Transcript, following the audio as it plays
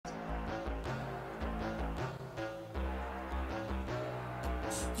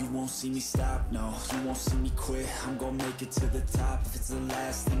You won't see me stop, no, you won't see me quit. I'm gonna make it to the top if it's the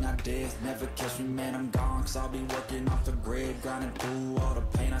last thing I did. Never catch me, man, I'm gone, cause I'll be working off the grid. Grinding through all the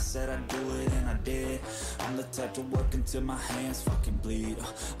pain, I said I'd do it and I did. I'm the type to work until my hands fucking bleed.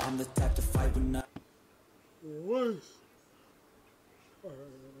 I'm the type to fight when I...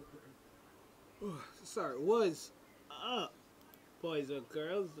 What's up, boys and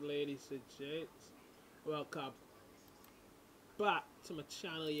girls, ladies and gents? Welcome back to my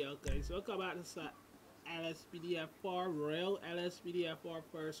channel, yo guys. Welcome back to lspdfr, real lspdfr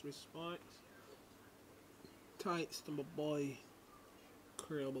first response. Thanks to my boy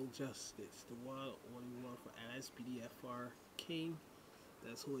Criminal Justice, the one only one for lspdfr King.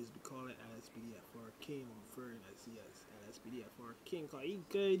 That's who he's been calling, lspdfr King. I'm referring as he as lspdfr King, cause he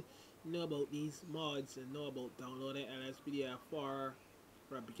good know about these mods and know about downloading lspdfr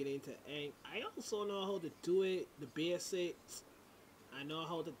from beginning to end. I also know how to do it, the basics. I know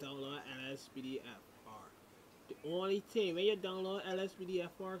how to download lspdfr. The only thing, when you download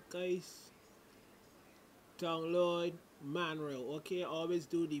lspdfr, guys, download manual, okay? Always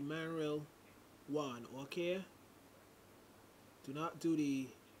do the manual one, okay? Do not do the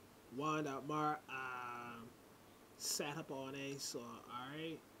one that Mark set up on a so,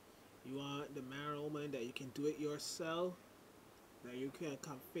 alright? You want the manual one that you can do it yourself, that you can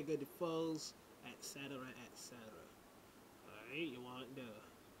configure the files, etc, etc. Alright, you want the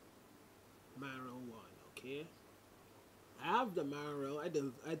manual one, okay? I have the manual. I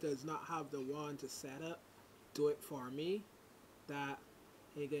does not have the one to set up. Do it for me. That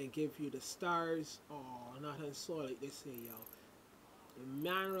he gonna give you the stars or nothing so like they say, yo. The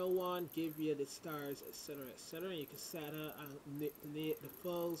manual one give you the stars, etc, etc. You can set up and manipulate the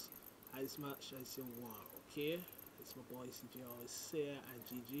files as much as you want, okay? It's my boy CJ always say, and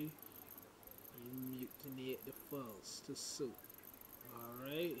GG. You mutinate the files to suit.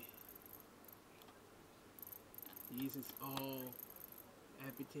 Alright. This is all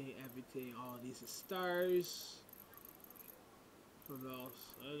everything, all these are stars. From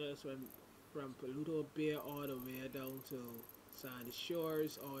from Pluto Bay all the way down to Sandy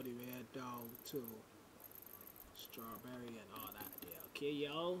Shores, all the way down to Strawberry and all that there. Okay,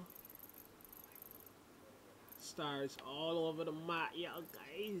 y'all. Stars all over the map, y'all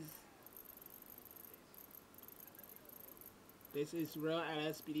guys. This is real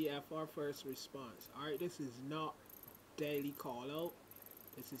lspdfr first response. Alright, this is not daily call out.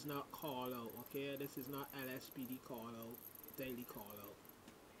 This is not call out, okay? This is not lspd call out, daily call out.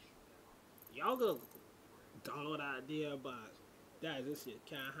 Y'all gonna download that idea, but that this shit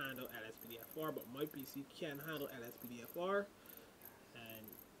can't handle lspdfr, but my PC can handle lspdfr, and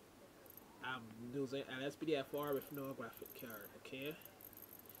I'm using lspdfr with no graphic card, okay?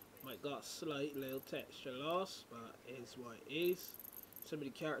 Might got slight little texture loss, but it's what it is. Some of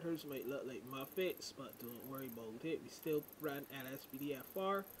the characters might look like Muppets, but don't worry about it. We still run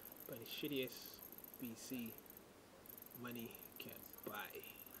lspdfr, but the shittiest PC money can buy.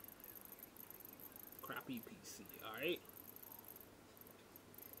 Crappy PC, alright?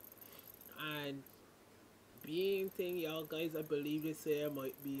 And being thing, y'all guys, I believe this here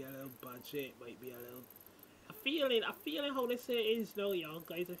might be a little budget, might be a little a feeling how this here is now, y'all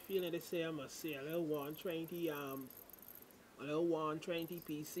guys. I feeling this here must say a little 120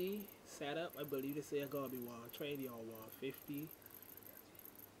 PC setup. I believe this here gonna be 120 or 150.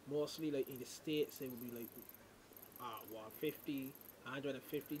 Mostly like in the States it would be like 150,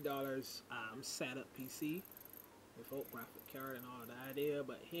 $150 setup PC without graphic card and all that there.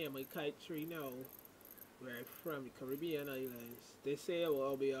 But here my country now, where I'm from, the Caribbean islands, they say it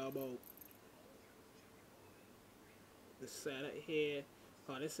will be about the setup here.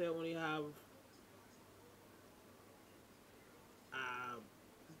 They say only have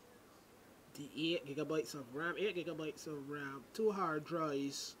the 8 gigabytes of RAM, 2 hard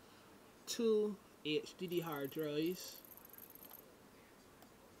drives, 2 HDD hard drives,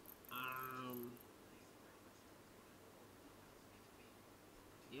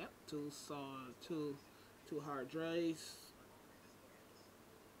 yep, two hard drives,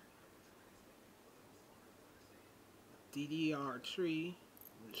 DDR3,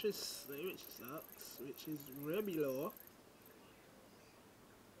 which sucks, which is really low.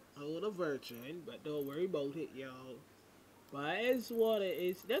 Older version, but don't worry about it, y'all. But it's what it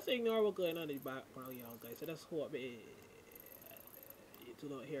is. Let's ignore what's going on in the background, y'all guys. So that's what you do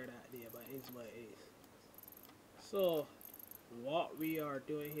not hear that there, but it's what it is. So what we are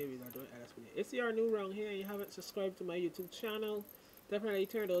doing here, we are doing lspdfr. If you are new around here and you haven't subscribed to my YouTube channel, definitely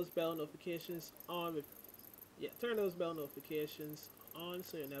turn those bell notifications on. Turn those bell notifications on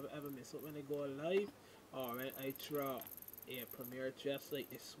so you never ever miss it when I go live or when I drop a premiere just like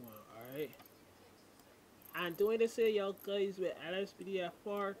this one, alright? I'm doing this here, y'all guys, with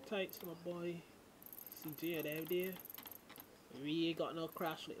lspdfr types, my boy CJ out there. We ain't got no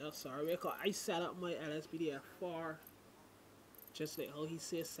crash like that, sorry, because I set up my lspdfr just like how he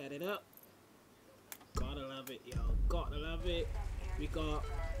says set it up. Gotta love it, y'all. Gotta love it. We got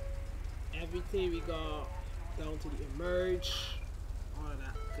everything. We got down to the emerge, all of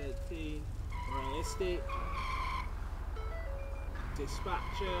that good thing. Realistic,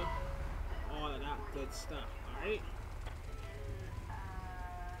 dispatcher, all of that good stuff. Alright.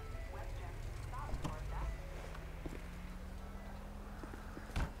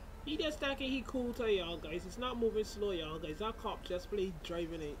 He just thinking he cool to y'all guys. It's not moving slow, y'all guys. That cop just play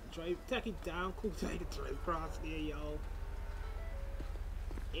driving it, taking down cool to the drive across there, y'all.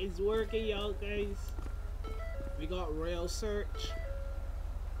 It's working, y'all guys. We got rail search,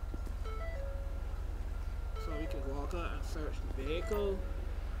 so we can walk out and search the vehicle.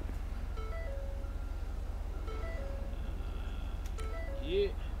 Yeah.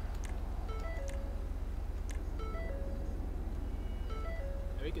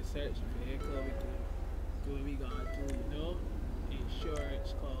 We can search the vehicle, we can do what we gotta do, you know?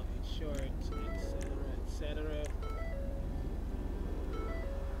 Insurance, call insurance, etc., etc.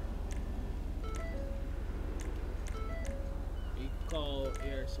 We call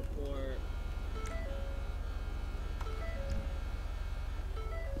air support.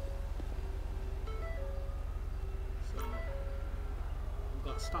 So, we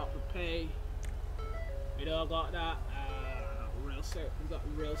got stop to pay. We don't got that. Real search. We got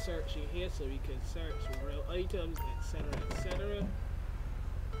real search in here, so we can search real items, etc., etc.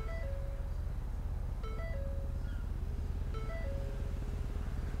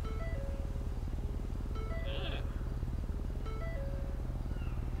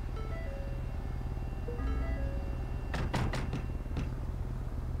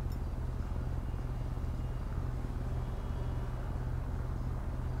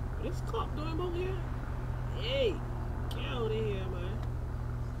 What is cop doing over here? Hey! Get out of here, man.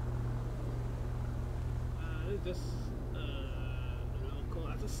 It's just local.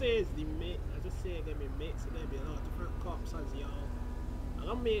 As I say, it's the mix. As I say, it's gonna be mixed. It's gonna be a lot of different cops as y'all. I'm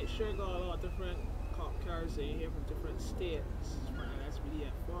gonna make sure I got a lot of different cop cars in here from different states for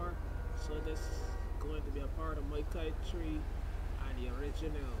lspdfr. So this is going to be a part of my country and the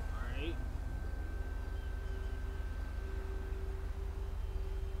original. Alright.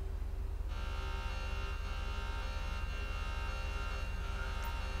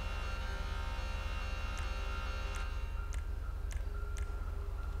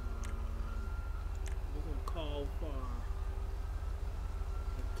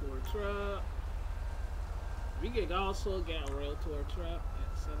 Truck. We can also get a rail tour truck,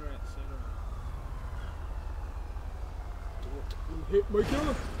 etc., etc. Hit my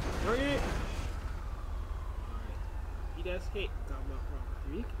killer! Bring it! Alright. He just hit. Got my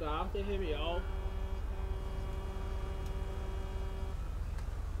problem. We can go after him, y'all.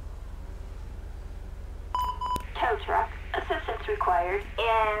 Tow truck. Assistance required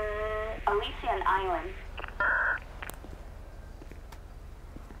in Elysian Island.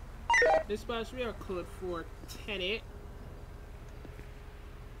 Dispatch, we are code 410.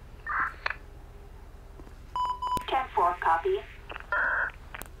 10-4, copy.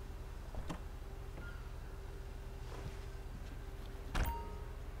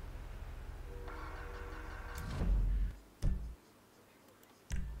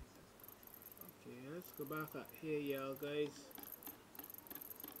 Okay, let's go back up here, y'all guys.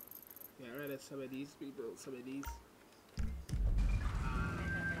 Get rid of some of these people, some of these.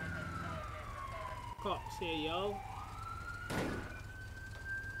 Cops here, yo.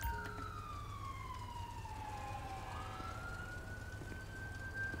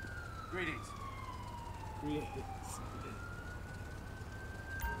 Greetings. Greetings.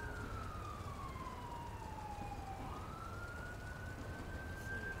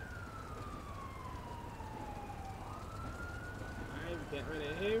 Alright, get rid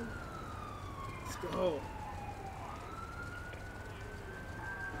of him. Let's go.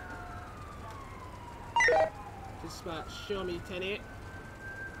 Dispatch, show me 10-8.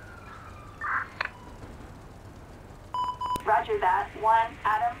 Roger that. 1,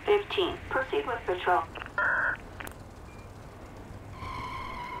 Adam 15. Proceed with patrol.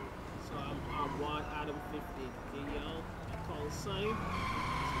 So I'm 1, Adam 15. Okay, yo. Call sign. 15.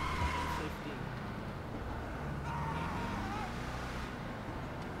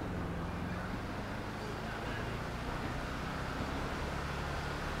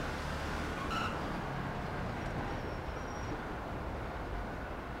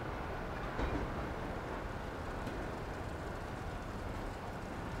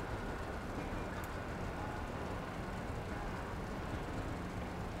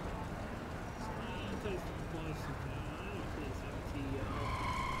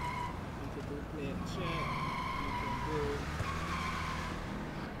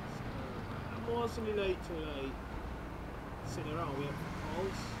 mostly like to like sit around wait for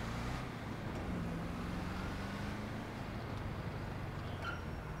calls.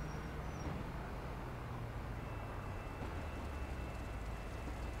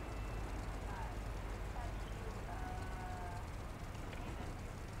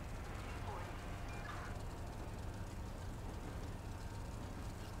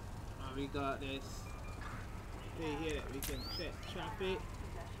 We got this thing here that we can check traffic.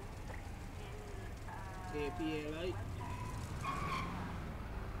 APA light.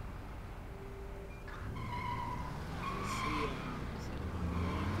 Let's see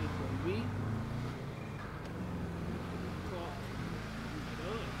wanted for me. Clock.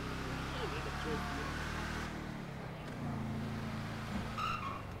 I need a trick here.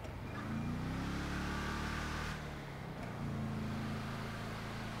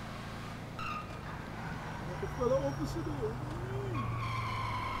 Follow officer there.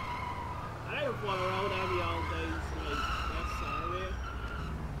 I don't follow around every all days like that's Saturday.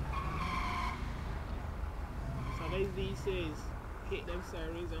 So these days hit them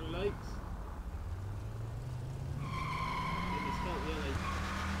sirens and lights. And it's not really.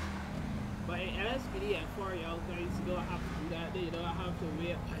 But in lspdfr y'all guys you don't have to do that. You don't have to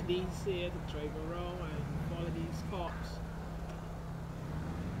wait and these say to drive around and follow these cops.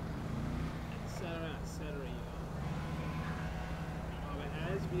 Etc.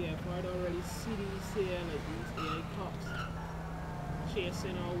 lspdfr don't really see these here like these AI cops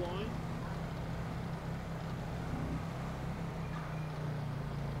chasing our one.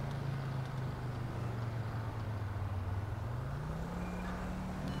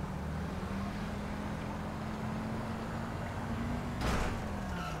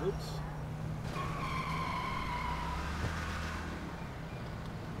 Oops.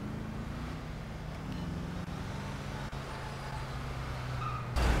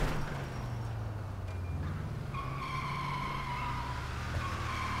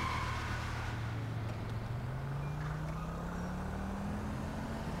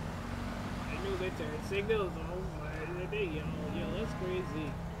 They turn signals on my day, yo, that's crazy.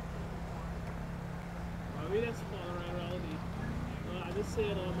 Why we just fall around the I just say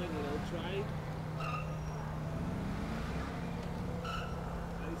it on my little drive.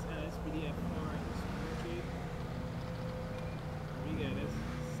 This lspdfr is working. We got this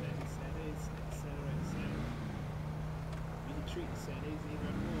settings, etc. We can treat the settings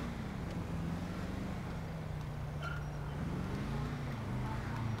even more.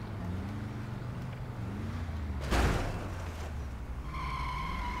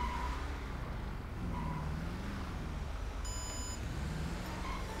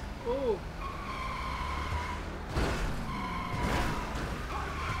 Oh.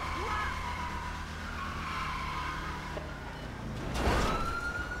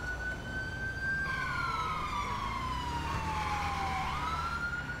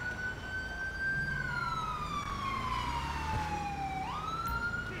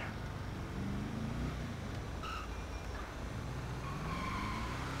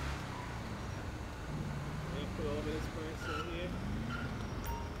 Put over this person here.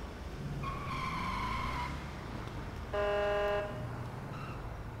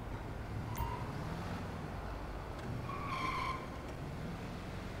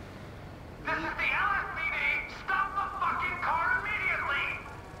 This is the LSPD! Stop the fucking car immediately!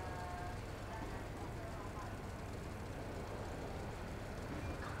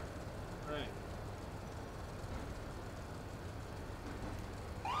 Alright.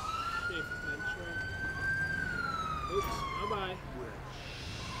 Safe control. Oops, bye-bye.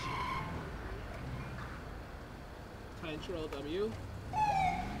 Control W.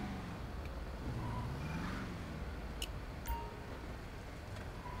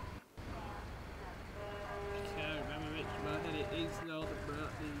 Can't remember which button it is now to bring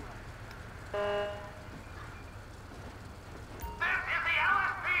up the This is the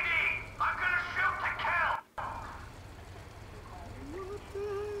LSPD! I'm gonna shoot to kill! what the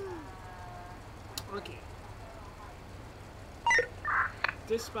hell? Okay.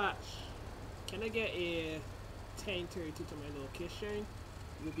 Dispatch. Can I get a 1032 to my location?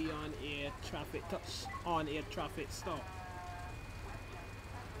 We'll be on a traffic stop.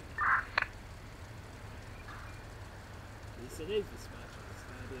 Yes, it is dispatch. It's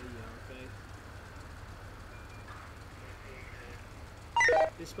not there, yeah,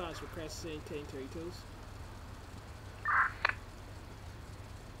 okay. Dispatch requesting 1032s.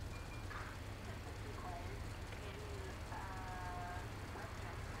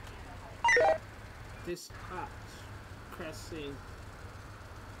 Dispatch requesting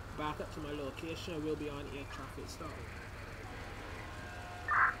back up to my location. We'll be on a traffic stop.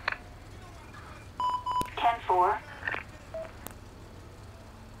 10-4.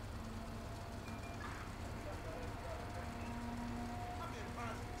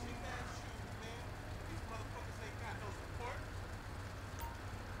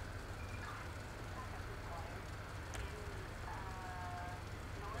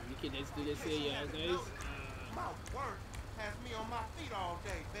 We can just do this here, y'all, guys. My work has me on my feet all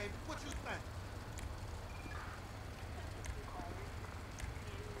day, baby. What you think?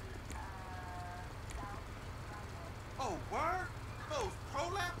 Oh, word? Those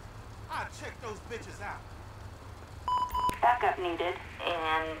prolapse? I check those bitches out. Backup needed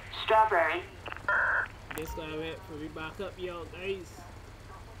in Strawberry. This guy wait for we back up, y'all, guys.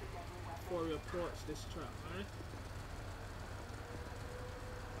 Before we approach this truck, right?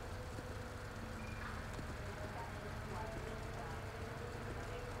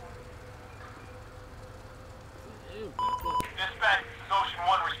 Back up. Dispatch, Ocean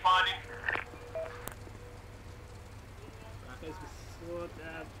 1 responding. Back as we slow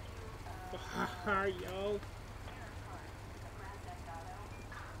that far, y'all.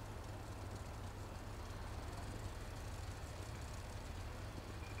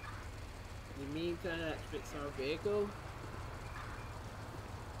 In the meantime, that fits our vehicle.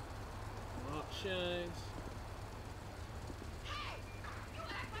 Options.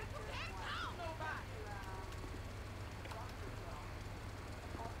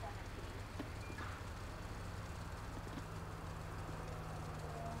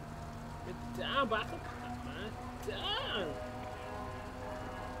 Down, back up, man. Down.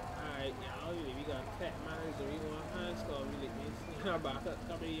 Alright, y'all. We got tech miners or we want hands call really means our back up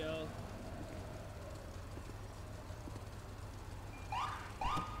coming, y'all.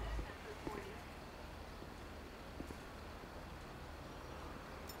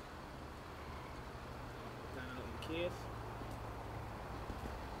 Down in case.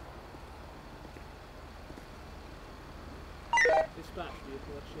 Dispatch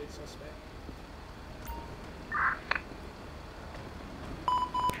vehicle, shade suspect.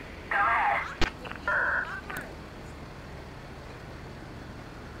 Go ahead.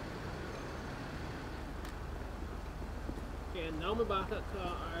 Okay, now my backup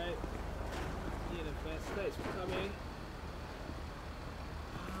car, alright. Yeah, the first lights will come in.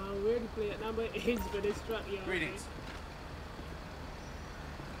 Where the plate number is for this truck, y'all. Greetings.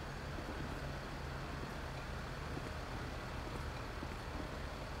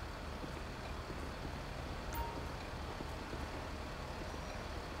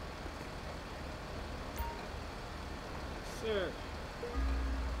 Sir.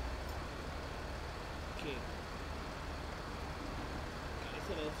 Okay. I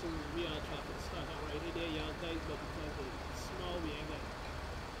said as soon as we on traffic start out right here, y'all guys, but because it's small, we ain't got to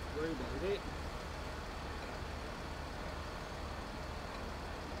worry about it.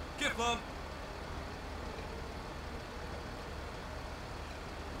 Get bum.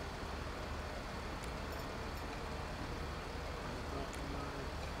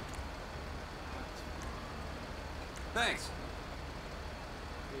 Thanks.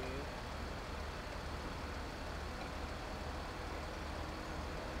 Yeah.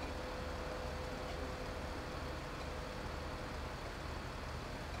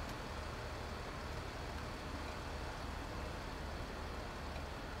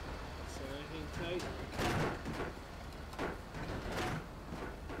 So hang tight.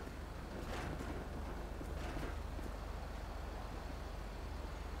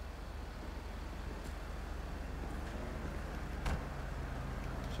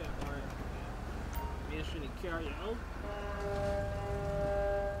 Check our mission and carry out.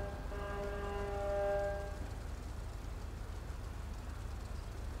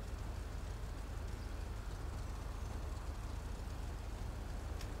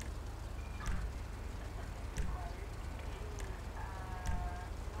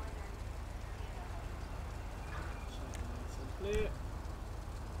 Clear.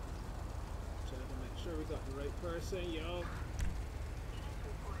 Check to make sure we got the right person, y'all.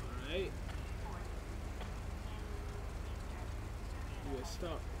 Alright. Do a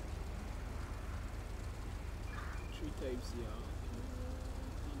stop. 3 types, y'all.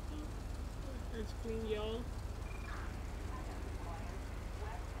 It's clean, y'all.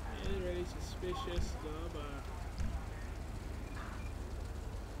 Ain't really suspicious, though, but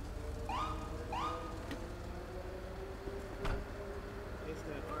it's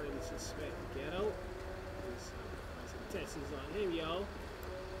that already suspect get out. There's some tests on him, y'all.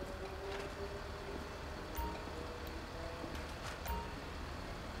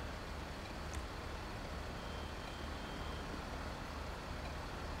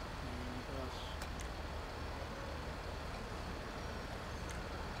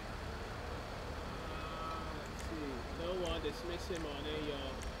 dismiss him on there,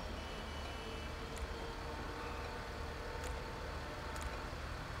 y'all.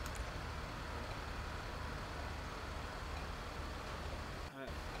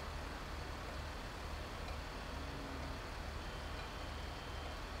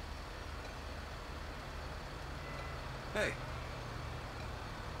 Hey.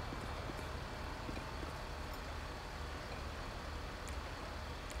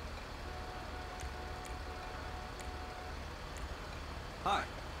 Hi.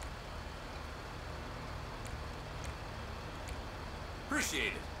 Appreciate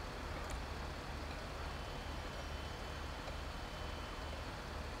it.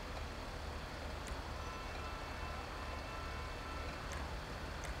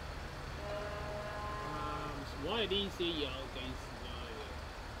 One of these here, y'all, guys.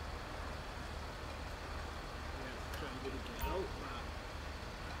 Yeah, trying to get out.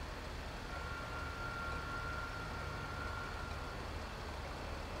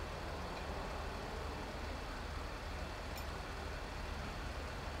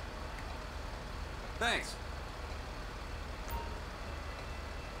 Thanks.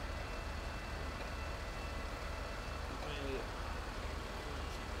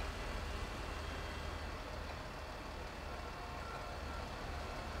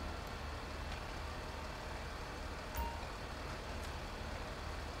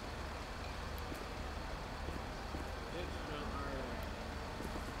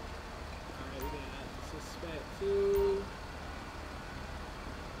 Alright, we got suspect 2.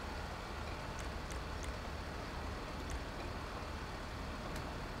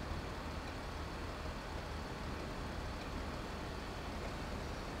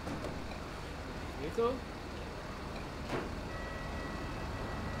 Vehicle?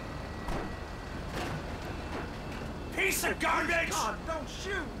 Piece of garbage! God, don't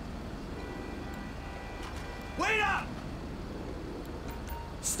shoot! Wait up!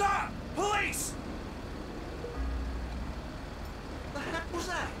 Stop! Police! The heck was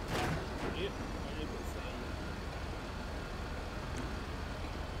that? Yep, I can say.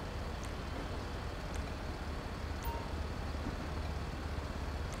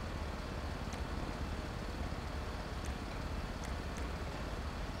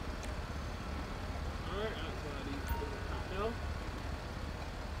 Alright, that's one of these things now.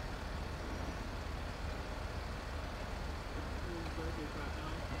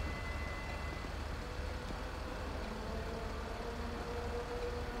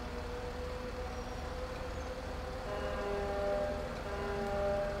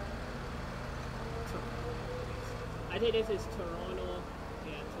 I think this is Toronto.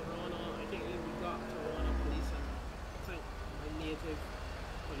 Yeah, Toronto. I think we got Toronto police and I think my native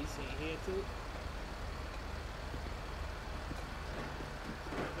police in here too.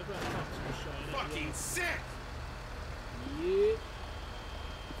 Look at that cops were showing up. Fucking sick! Yeah.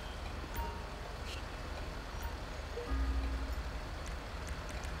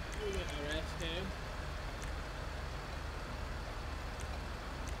 We're gonna arrest him.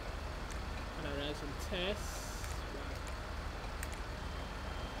 Gonna run some tests.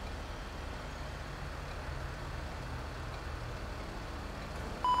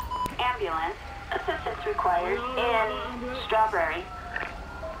 Ambulance. Assistance required in Strawberry.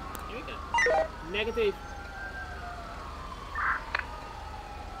 Here we go. Negative.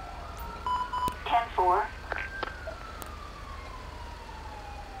 10-4.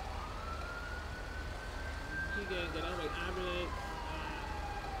 You can get out with ambulance.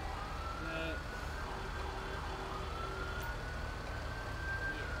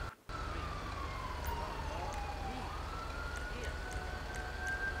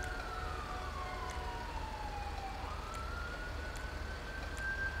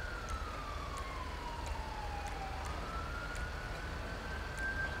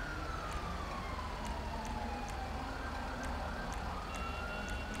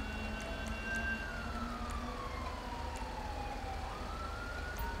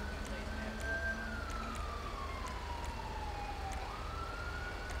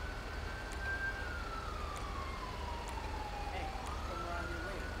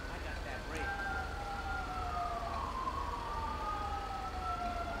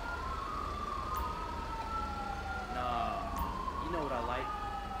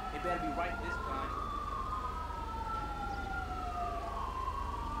 It better be right this time.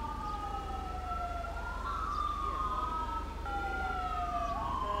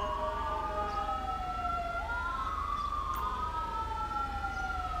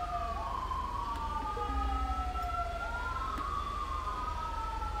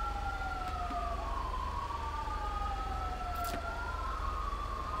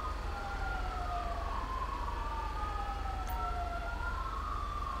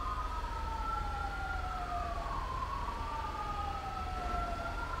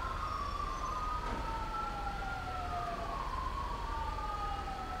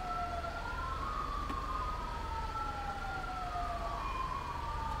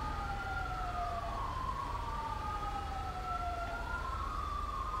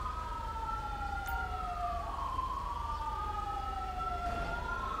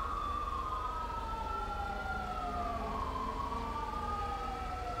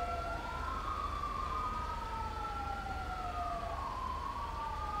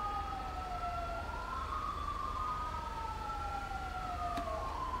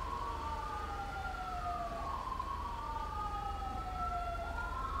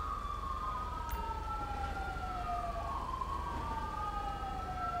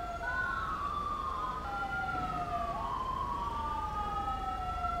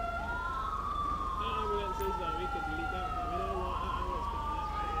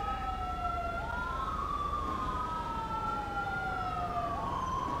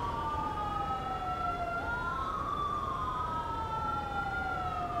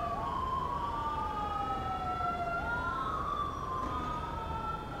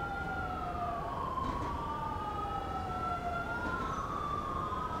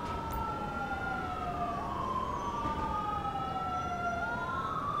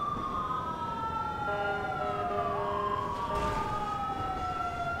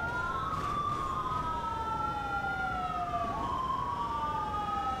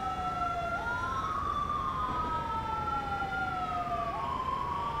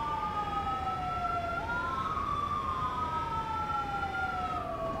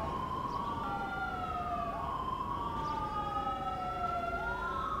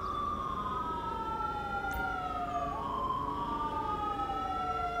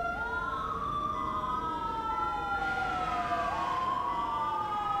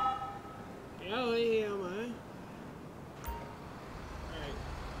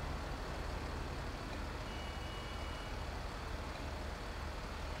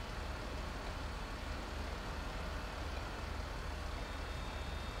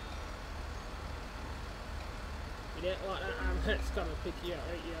 You didn't want that ambulance come and pick you up,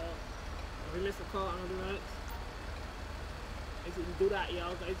 right, y'all? If we miss a call, ambulance. If you can do that,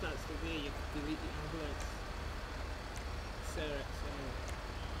 y'all, guys, that's the way you delete the ambulance. Sarah.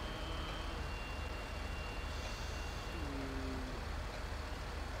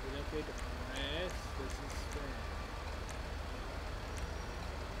 Relocate the press. This is fair.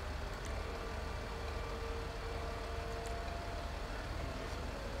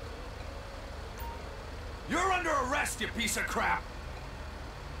 You're under arrest, you piece of crap!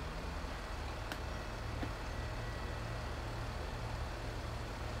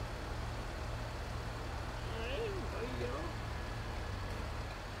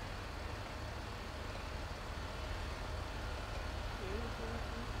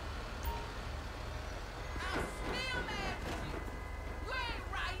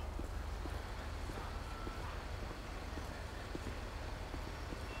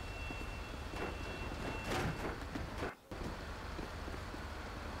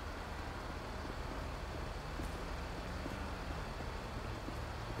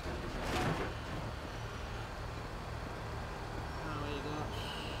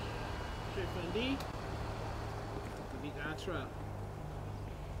 D. Delete our truck.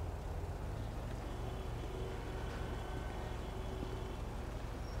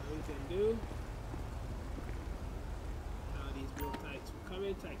 What we can do. Now these blue types were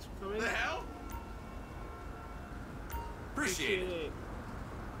coming, The hell? Appreciate it.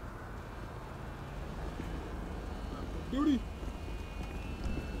 Duty.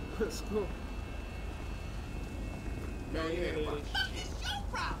 Let's go. No, yeah, what the fuck is your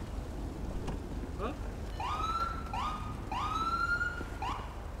problem? Huh?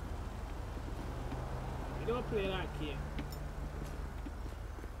 You don't play that game.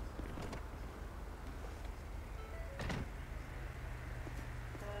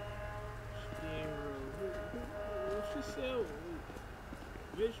 What's she say?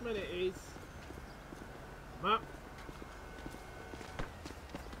 Which man it is? Map.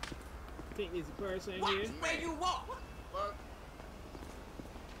 I think there's a person Watch here. where you walk. What?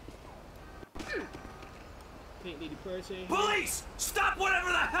 Think there's a person here. Police! Stop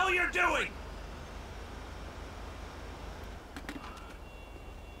whatever the hell you're doing!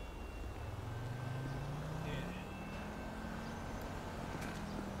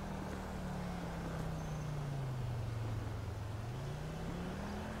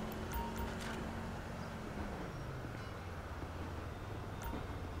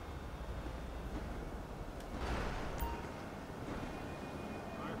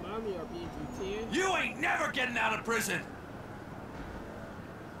 Mommy or BG10. You ain't never getting out of prison!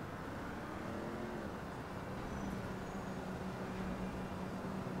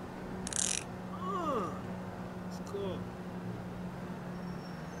 Oh, it's cool.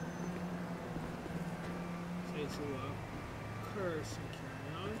 Say to curse and carry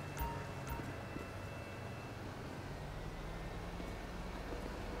on.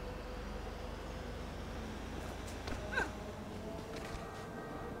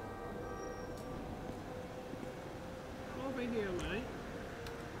 Over here, mate.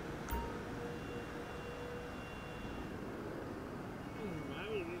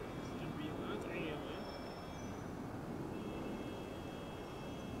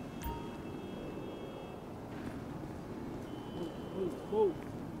 Move.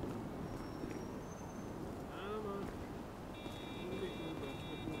 Come on.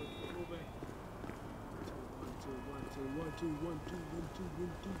 Move it. 1, 2, 1, 2.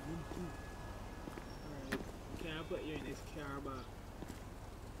 Alright. Can I put you in this car, but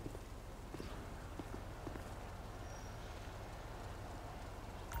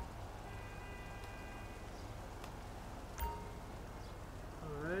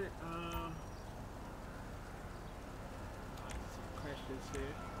alright, some questions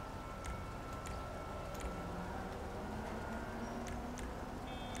here.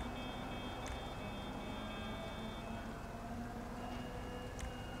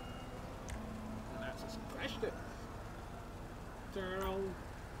 That's just a question. Turn around,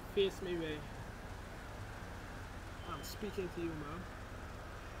 face me, man. I'm speaking to you, man.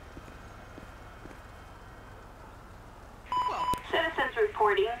 Citizens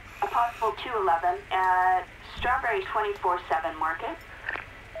reporting a possible 211 at Strawberry 24/7 Market.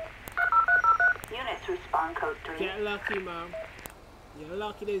 Units respond code 3. Get lucky, man. You're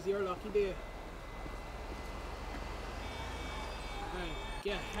lucky this, you're lucky there. Alright,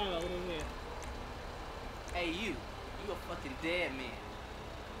 get the hell out of here. Hey, you a fucking dead man.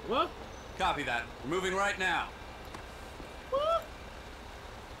 What? Copy that. We're moving right now. What?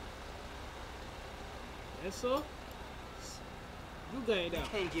 Yes, sir? You got it You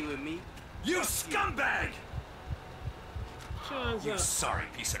out. can't get with me. You scumbag! hands You up. sorry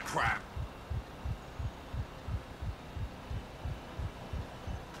piece of crap.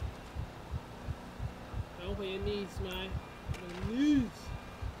 Down for your knees, man. Your knees.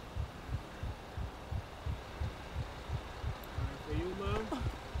 Alright, for you, man.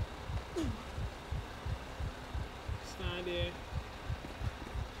 Stand there.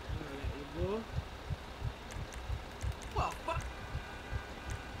 I'm gonna let you go. Well, fuck.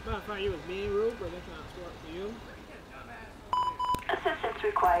 Matter of fact, you was being rude, but that's not work for you. Assistance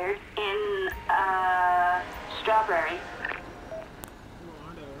required in, Strawberry. Come on,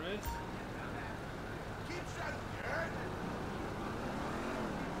 under arrest. Keep shut, Garrett.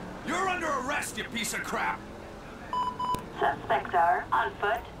 You're under arrest, you piece of crap. Suspects are on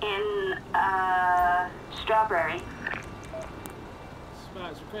foot in, Strawberry.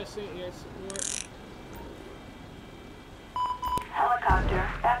 Spots requesting air support. Helicopter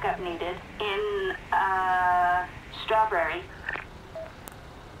backup needed in, Strawberry.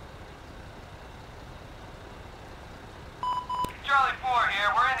 Charlie 4 here.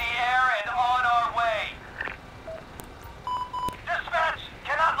 We're in the air and on our way. Dispatch,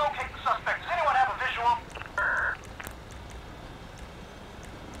 cannot locate the suspect. Does anyone have a visual?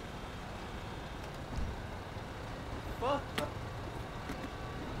 Fuck.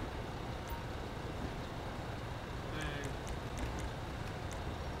 And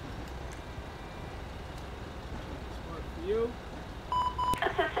support for you.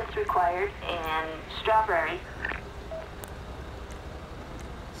 Assistance required in Strawberry.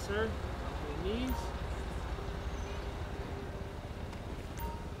 Sir, on your knees.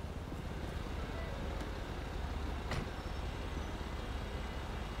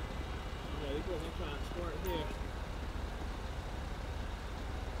 Yeah, you put my transport here.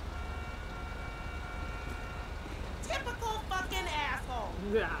 Typical fucking asshole.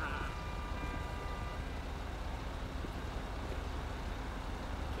 Nah.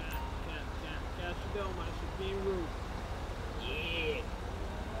 Cash you down, man. She's being rude. Yeah.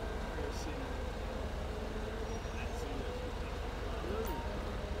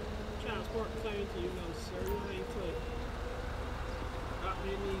 Transport claim to you, no sir. You ain't click. Got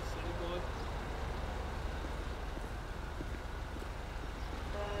me knees, city boy.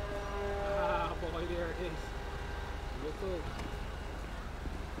 Ah, boy, there it is. Real cool.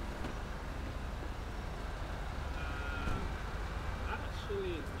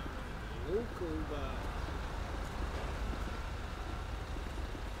 Actually, it's not local, but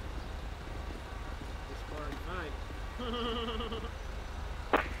it's far and fine.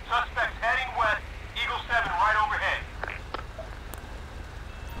 Suspects heading west. Eagle 7 right overhead.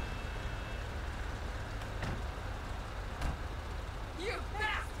 You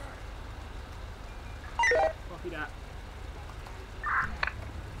bastard! Copy that.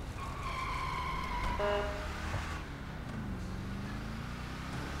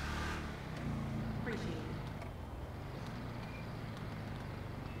 Appreciate it.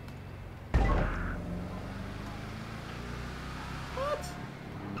 What?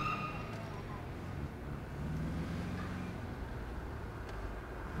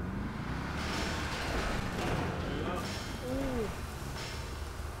 Ooh.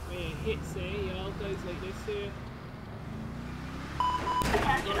 Man, hits y'all guys like this here.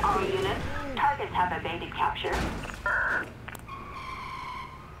 Attention all units. Targets have evaded capture.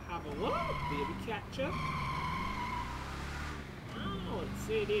 Have a what? Baby catcher? I don't know what to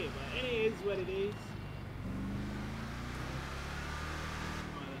say there, but it is what it is.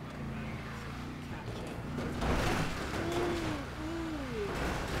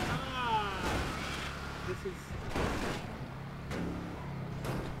 This is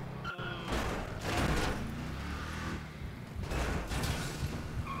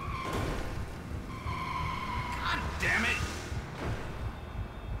God damn it!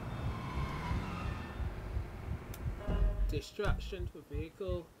 destruction for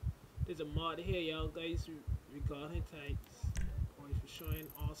vehicle. There's a mod here, y'all guys, regarding tanks. Boys for showing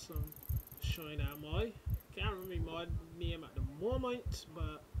awesome, showing that mod. Can't remember mod name at the moment,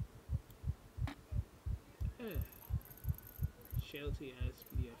 but yeah. Shelty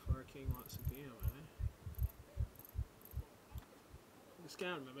lspdfr king once again, man. I just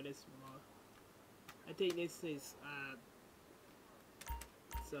can't remember this mod. I think this is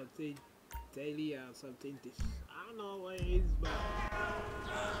something daily or something. I don't know what it is, but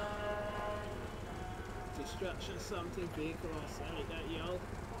destruction something vehicle or something like that, yo.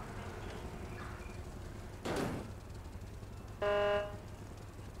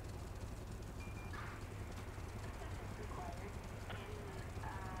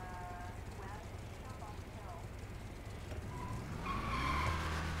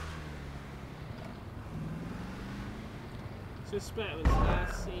 Suspect was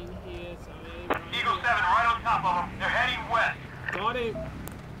last seen here, so Eagle 7 right on top of them. They're heading west. got him.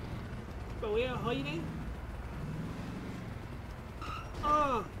 But we are hiding.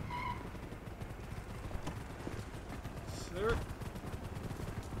 Oh, sir.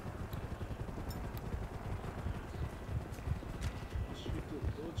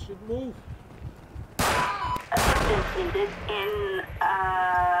 Should move. Assistance needed in,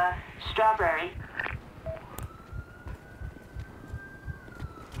 Strawberry.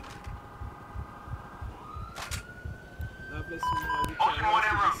 Lovely small. Ocean 1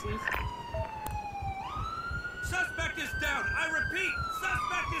 en route. Suspect is down. I repeat,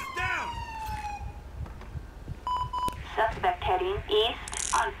 suspect is down. Suspect heading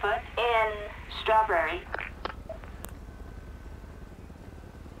east on foot in Strawberry.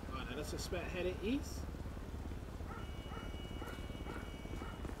 Oh, now the suspect headed east.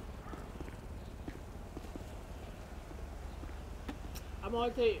 I'm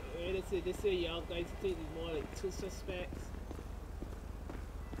gonna take. They say y'all guys think there's more like 2 suspects.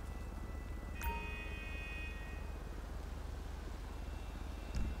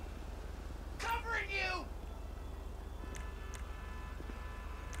 Covering you.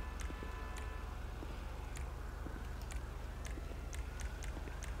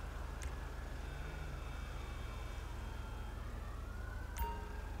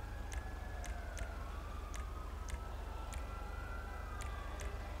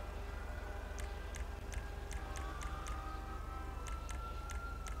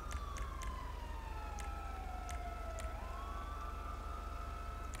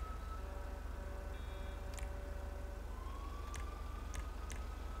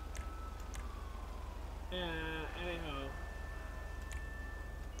 Anyhow.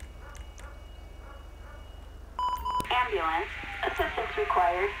 Ambulance. Assistance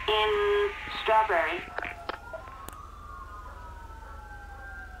required in Strawberry.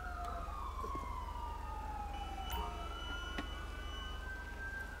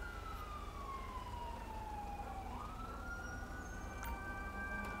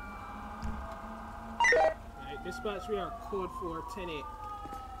 Right, dispatch, we are code 410-8.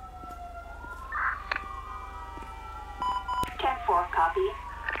 10-4, copy.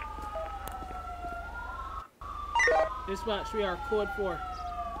 Dispatch, we are code 4.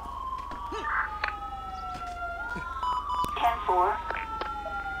 10-4.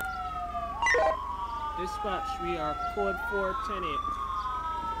 Dispatch, we are code 410-8.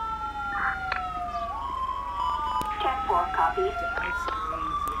 10-4, copy. That's crazy.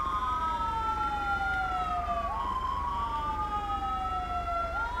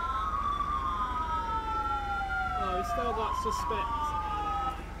 Oh, we still got suspects.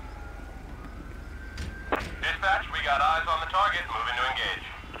 Dispatch, we got eyes on the target. Moving to engage.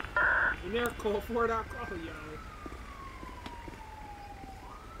 You never call for that call, yo.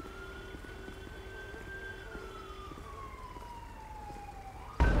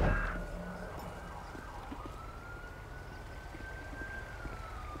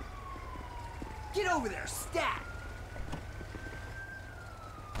 Get over there, stat!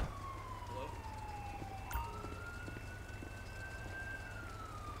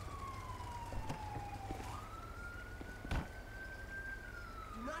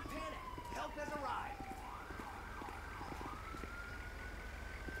 Do not panic. Help has arrived.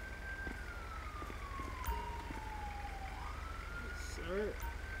 Sir.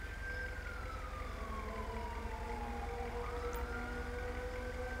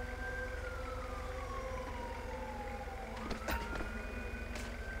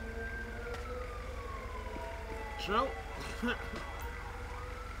 Joe.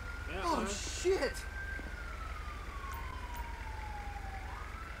 Oh, shit!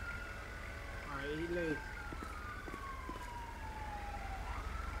 Alright, he late.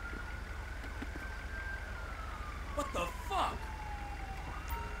 What the fuck?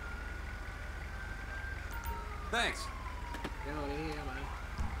 Thanks. Yo, they here, man.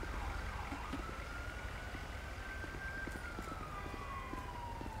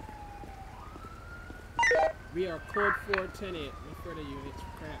 We are code 410-8. No further units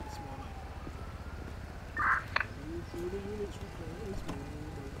required this moment. No further units required this moment.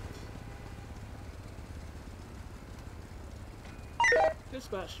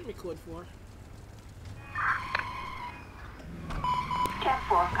 Dispatch, should be code 4.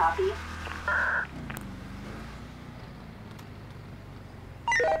 10-4, copy.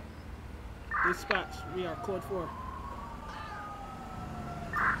 Dispatch, we are code 4.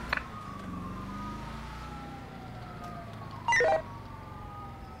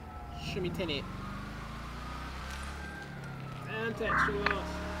 Show me 10-8. And extra loss.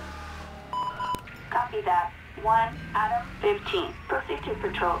 Copy that. 1, Adam 15. Proceed to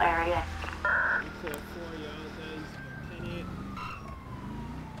patrol area. Report 4, y'all guys. Lieutenant.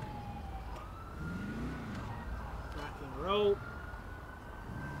 Rock and roll.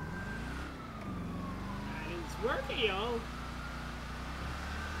 And it's working, y'all.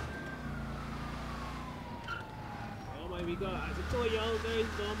 Oh my, we got, as I told y'all guys,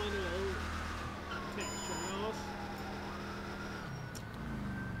 all my little texture loss.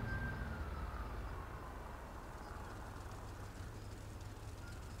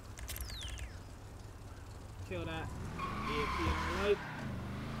 Kill that APR light.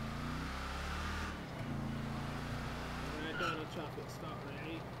 Alright, done, traffic stop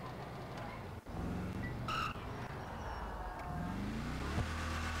ready.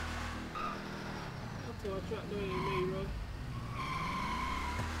 That's all truck doing in May Road.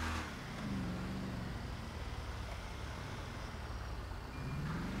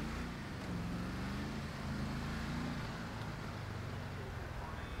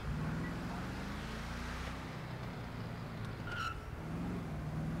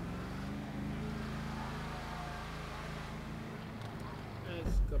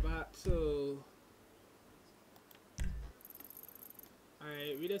 Let's go back to.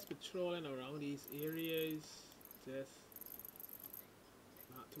 Alright, we're just patrolling around these areas. Just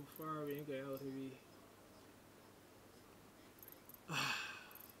not too far. We ain't going out to be.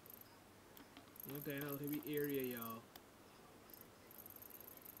 We ain't going out to be area, y'all.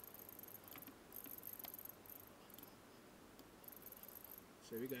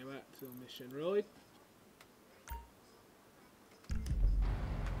 So we're going back to Mission Road.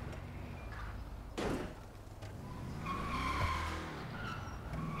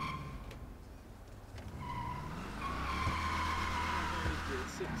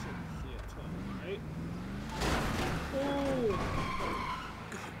 Right? Oh!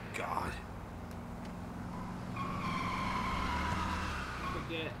 Good God.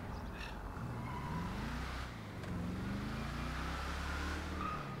 Forget.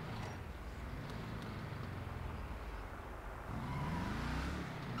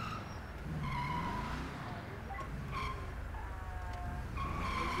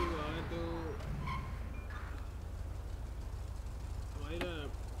 Let's see what I do. Am I gonna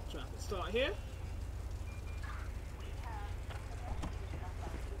traffic start here?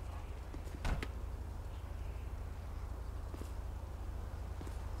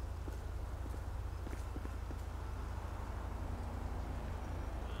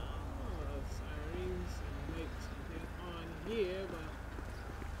 Sirens and lights something on here, but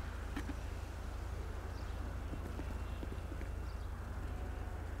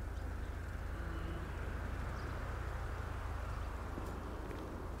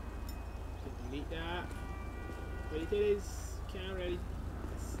delete that. But it is can't really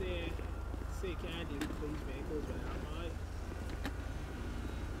say can't delete police vehicles, but I might.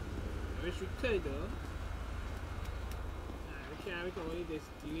 I wish we could though. We can only just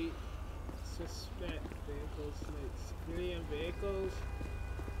delete suspect vehicles, like civilian vehicles,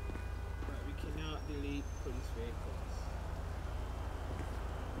 but we cannot delete police vehicles.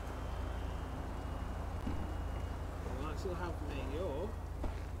 We also have manual.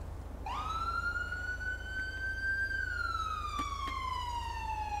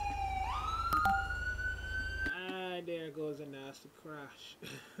 And there goes a nasty crash.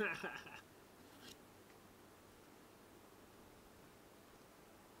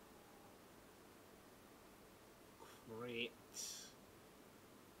 Great.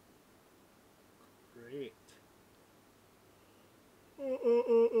 Great.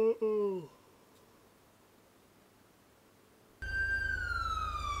 Oh.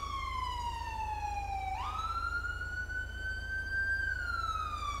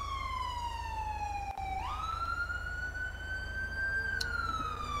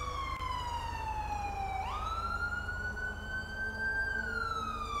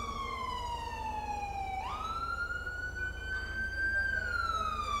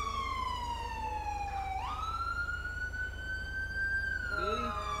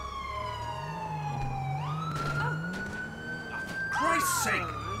 Christ's sake!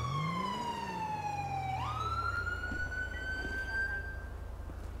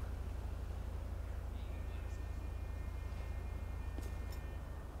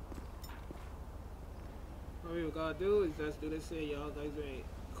 What we gotta do is just do this here, y'all guys ain't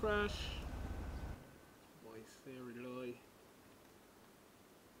crash. Boy, say reload.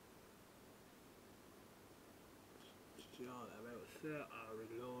 Y'all about set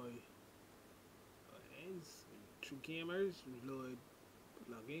reload. Ends, true gamers, reload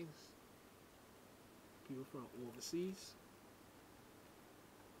plugins. People from overseas.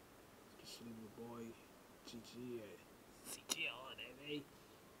 Especially my boy GG. CT on it, eh?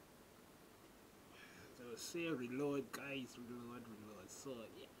 So say reload, guys. Reload. So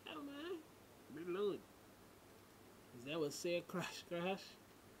yeah, man. Reload. Is that what say crash?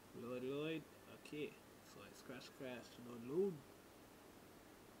 Reload. Okay. So it's crash. Load.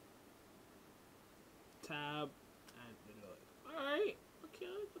 Tab and reload. Alright.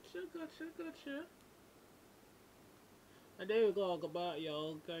 Okay. Gotcha. And there we go about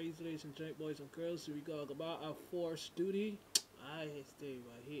y'all guys, ladies and gentlemen, boys and girls. So we go about our force duty. I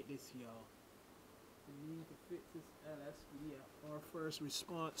hate this, y'all. We need to fix this lspdfr first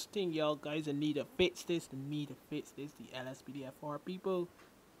response thing, y'all guys. I need to fix this. The lspdfr people,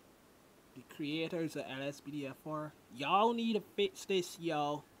 the creators of lspdfr, y'all need to fix this,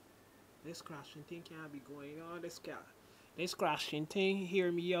 y'all. This crashing thing can't be going on. This crashing thing,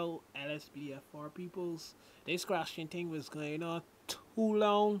 hear me, yo, lspdfr peoples. This crashing thing was going on too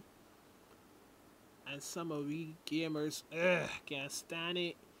long, and some of we gamers can't stand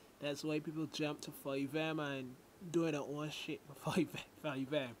it. That's why people jump to withe and doing their own shit for withe.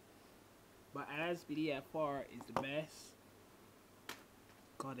 But lspdfr is the best.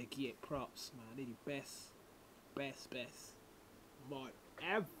 Gotta get props, man. They're the best mod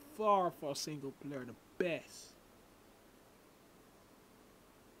ever for single player. The best.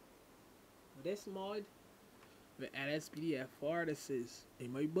 This mod with lspdfr, this is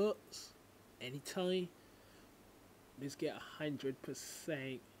in my books. Anytime, just get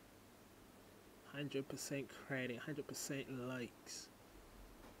 100% credit, 100% likes.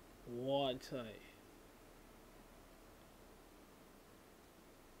 One time.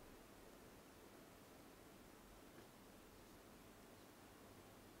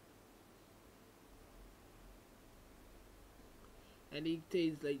 And these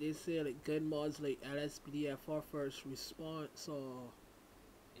things, like they say, like good mods like lspdfr first response or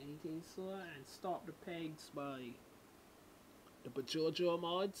anything so, and stop the pegs by the Bajojo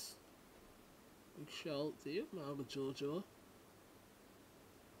mods. Big shout out to you, man, Bajojo.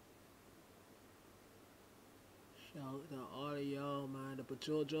 Shout out to all of y'all, man, the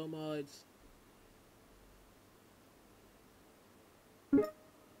Bajojo mods.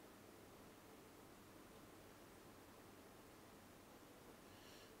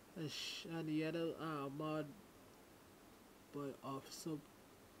 And the other mod, but of some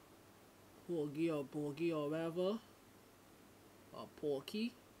Porgy or whatever, or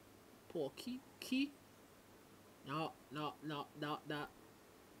Porky. No, that. I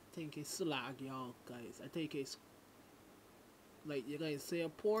think it's slag, y'all guys. I think it's like you're gonna say a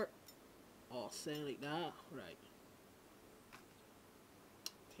port or saying like that, right?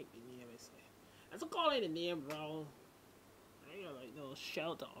 Take the name I say. Let's call it a name wrong. I got like no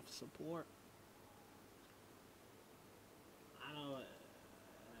shelter of support. I know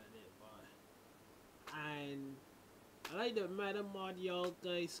and I like the meta mod, y'all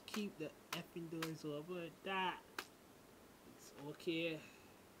guys. Keep the effing doors open. That it's okay.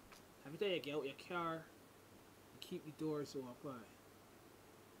 Every time you get out your car, keep the doors open.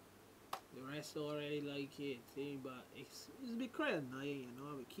 The rest already like it, but it's a bit kind of annoying, you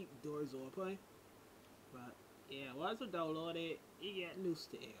know. But keep the doors open. But yeah, once you download it, you get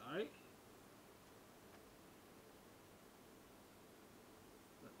used to it, alright?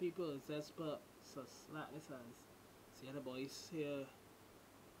 But people just put so slackness as the other boys here.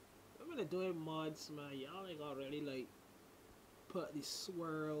 I'm gonna do mods, man. Y'all ain't gonna really like put the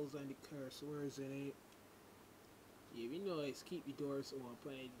swirls and the curse words in it. Yeah, we know it's keep the doors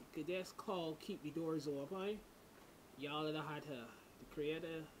open. Cause that's called keep the doors open. Y'all that had to the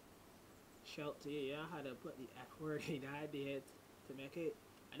creator shout to you, y'all had to put the F word in that did to make it.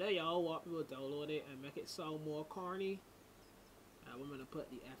 I know y'all want people to download it and make it sound more corny. I'm gonna put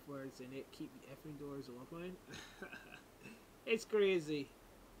the F words in it, keep the effing doors open. It's crazy.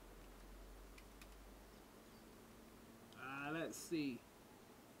 Let's see.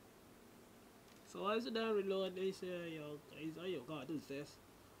 So as it done reload, they say, yo guys, all you gotta do is this.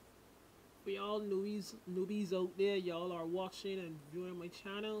 For y'all newbies out there, y'all are watching and viewing my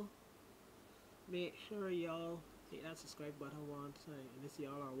channel, make sure y'all hit that subscribe button one time. And if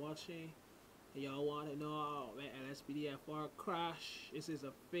y'all are watching and y'all want to know when lspdfr crash, this is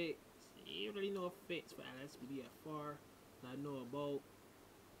a fix. You really know a fix for lspdfr that I know about.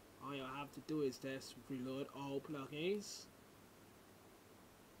 All y'all have to do is just reload all plugins,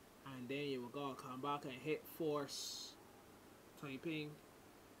 and then you will go come back and hit force typing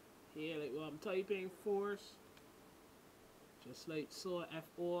here, like what I'm typing, force, just like so,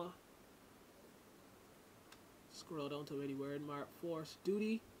 F4. Scroll down to where the word mark force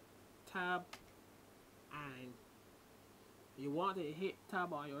duty, tab, and you want to hit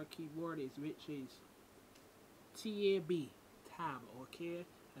tab on your keyboard, which is tab, tab, okay?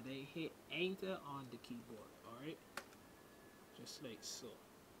 And then hit enter on the keyboard, alright? Just like so.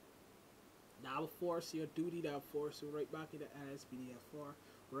 That will force your duty, that will force you right back into lspdfr,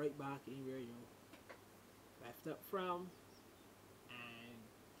 right back in where you left up from,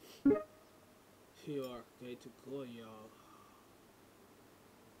 and you are good to go, y'all.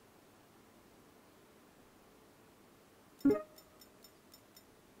 We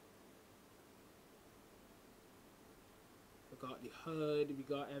got the HUD, we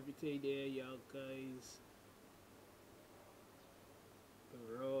got everything there, y'all guys. The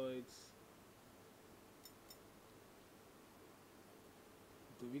roads.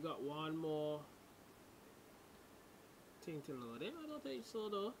 Do we got one more thing to load in? I don't think so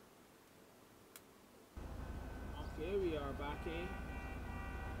though. Okay, we are back in.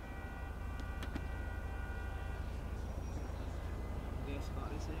 Let's start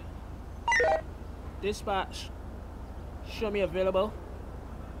this in. Dispatch. Show me available.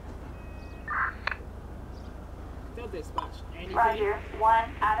 Tell dispatch anything. Roger,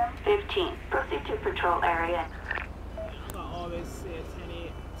 1 Adam 15. Proceed to patrol area. I always say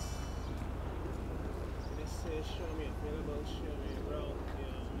 10-8. Let's say show me available, show me route.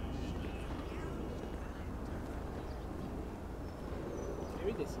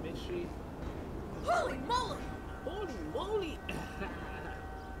 Maybe this mystery. Holy moly! Holy moly!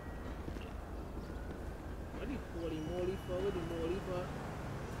 What the holy moly for? What the moly for?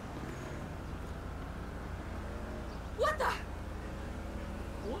 What the?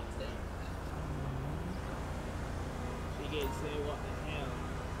 What's that? She can say what the hell?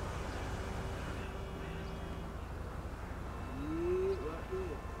 Yeah, what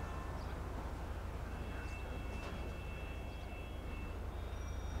is?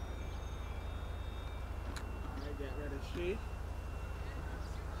 Alright, get rid of she.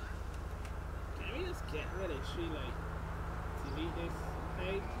 Can we just get rid of she, like, delete this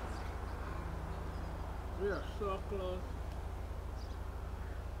page? We are so close.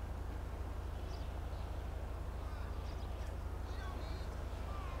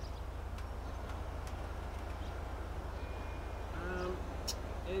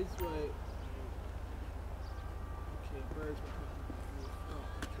 Is what? Okay, birds were talking. Oh,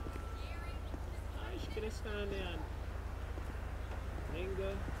 okay. Alright, she can stand there and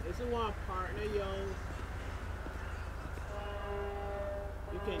linger. This is one partner, yo.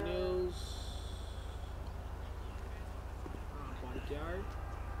 You can use bodyguard.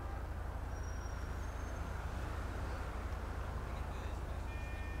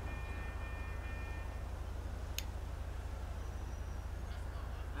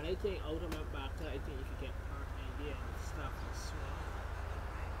 And I think ultimate back there, I think you can get partner idea and stuff as well.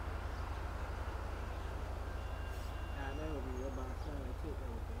 And that will be real back there. I think that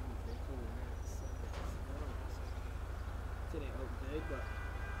would be anything cool in that. So today update, but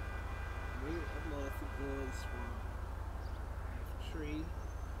we have lots of goods from F3 and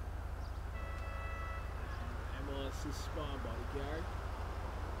MLC Spawn Bodyguard.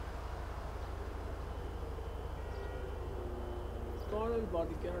 Spawn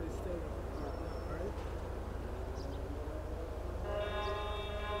Bodyguard is still right?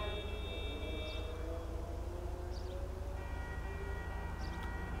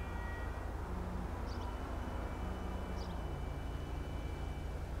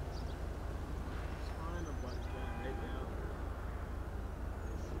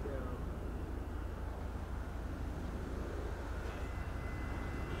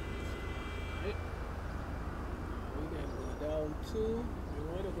 To we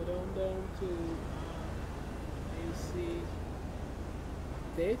want to go down to AC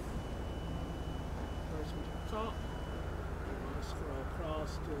death. First we top. We want to scroll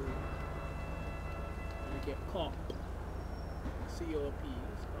across to we get cop. COP.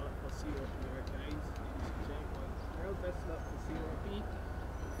 It's not for COP, right guys? Ladies and gentlemen. Well, that's not for COP.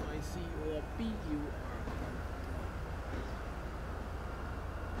 Find COP you are.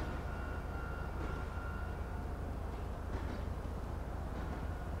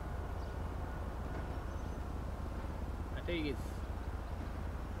 I think it's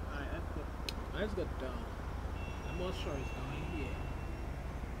alright, let's go down. I'm not sure it's going here.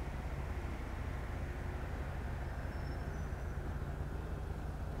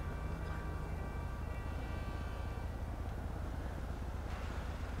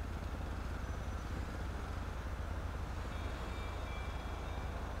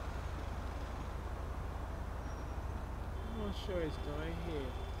 I'm not sure it's going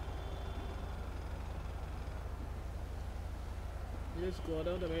here. You just go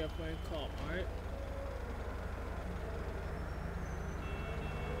down the way of playing cop, right?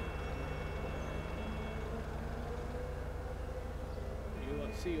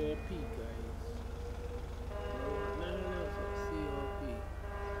 COP, guys. Nothing else but COP.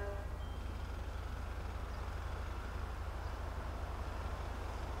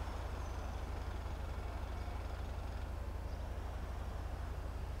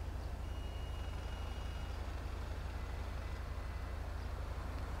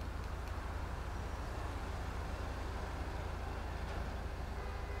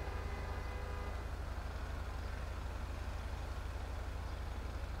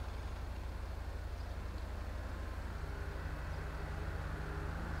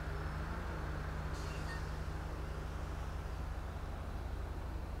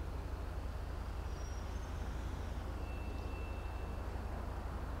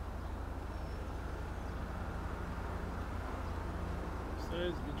 So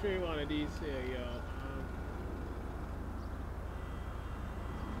it's between one of these here, y'all.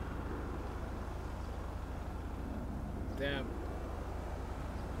 Damn.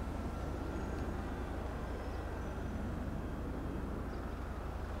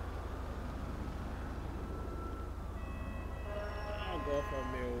 I'll go for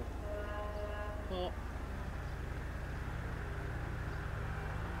meal. Pop.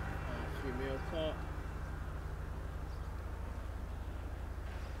 Female pop.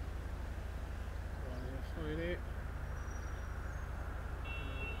 Find it.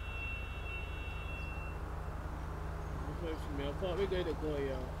 Female pop, we're going to go,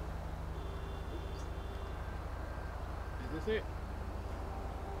 y'all. Is this it?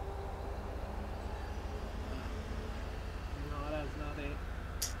 No, that's not it.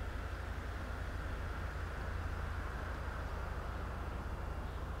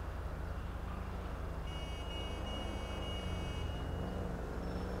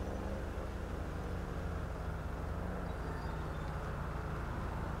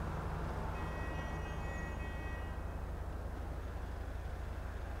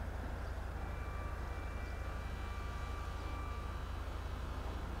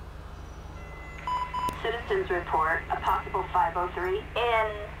 Citizens report a possible 503 in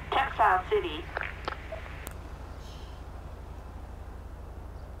Textile City.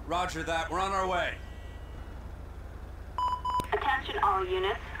 Roger that. We're on our way. Attention all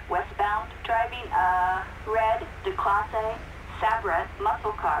units, westbound, driving a red de classe Sabret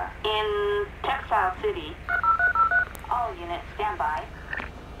muscle car in Textile City. All units, stand by.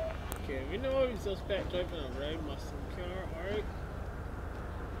 Okay, we know we suspect driving a red muscle car, alright?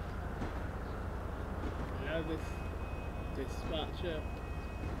 Have this dispatcher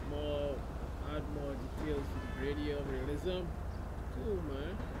add more details to the radio realism. Cool,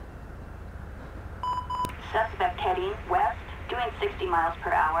 man. Suspect heading west, doing 60 miles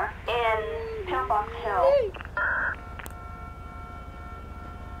per hour in Pillbox Hill.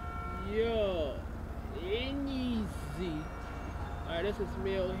 Yo, ain't easy. Alright, this is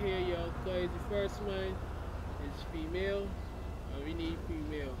male here, y'all. Guys, the first one is female, and we need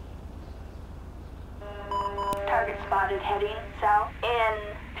female. Target spotted heading south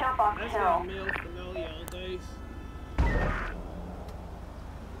in Pillbox Let's Hill. go male for now, y'all, guys.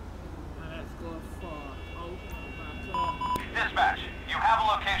 Now let's go for back up. Dispatch, you have a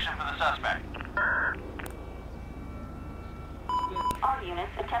location for the suspect. All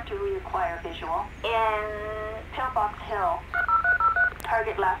units attempt to reacquire visual in Pillbox Hill.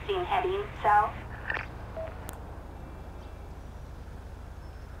 Target last seen heading south.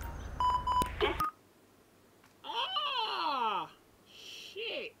 Ah!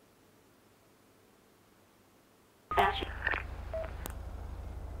 Shit! Dispatch.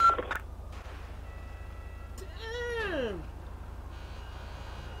 Damn!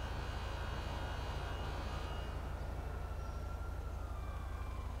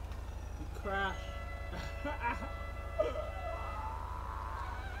 He crashed.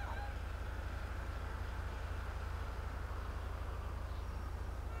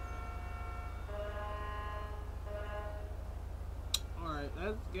 Alright,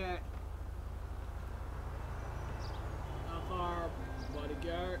 let's get our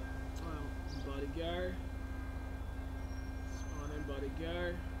bodyguard. Bodyguard. Spawning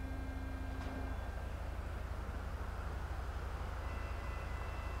bodyguard.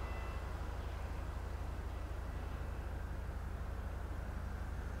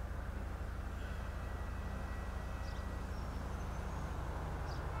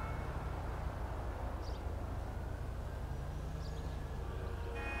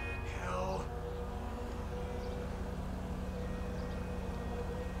 Hell.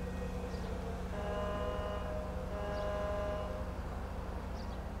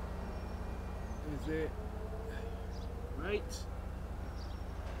 Is it right? Is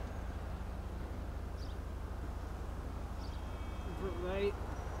it right?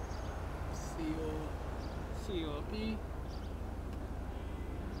 C-O-P.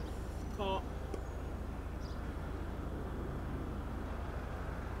 Cop.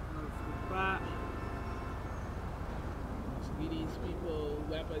 Back. See these people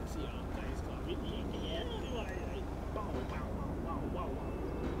weapons. See how guys call me. Yeah, bow, bow, bow, bow, bow.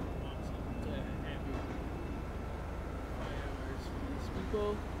 Some good heavy firearms for these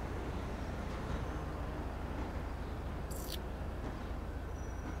people.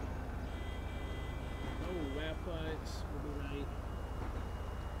 No weapons. We'll be right.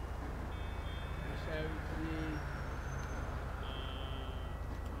 Savagely.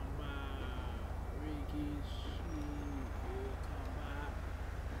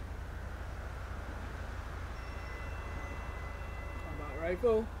 Combat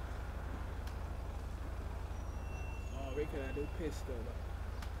rifle. Oh, we could do pistol.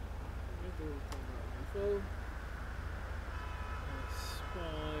 Let's do combat rifle.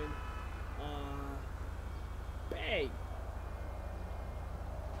 Spawn. Bang.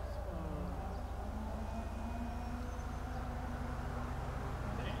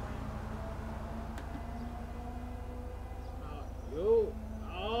 Yo,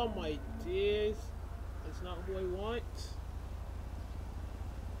 oh my days, it's not who I want.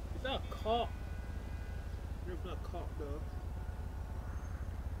 Is that a cop? It's not a cop though.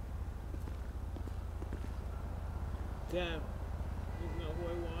 Damn, it's not who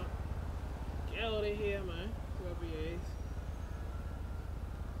I want. Get out of here, man, whoever he is.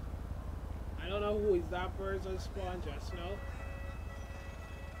 I don't know who is that person spawn just now.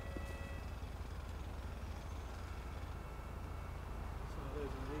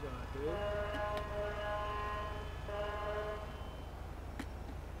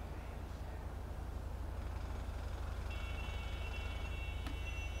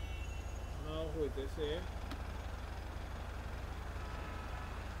 With this here.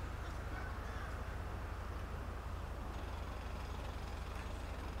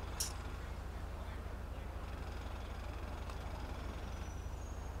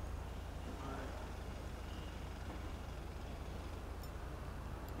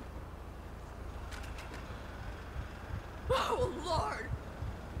 Oh, Lord!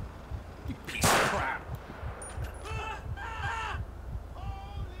 You piece of crap!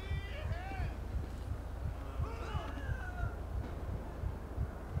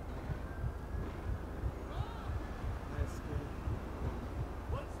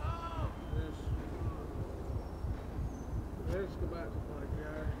 Let's go back to my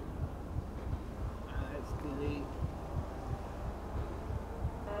yard. Let's delete.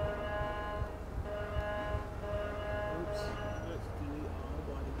 Oops. Let's delete all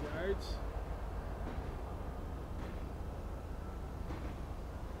bodyguards.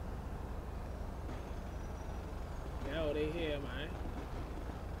 Get out of here, man.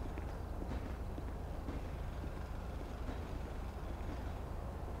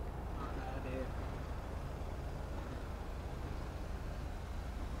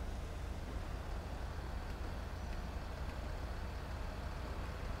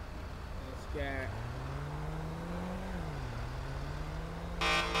 Yeah.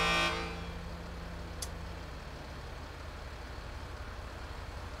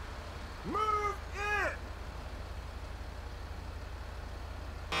 Move it!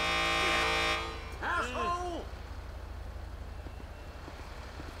 Asshole!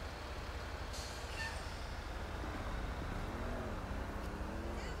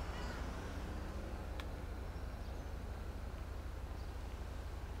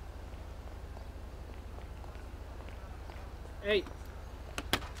 Hey.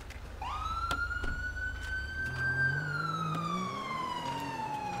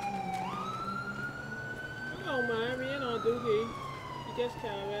 Come on, man. Me and on duty. You just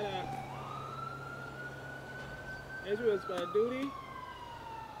can't wear that. Israel's by duty.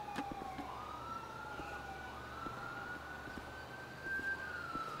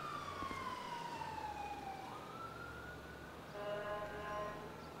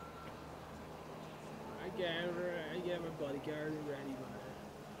 I get my bodyguard ready, man.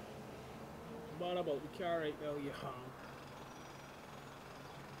 I'm all about the car right now, you hum.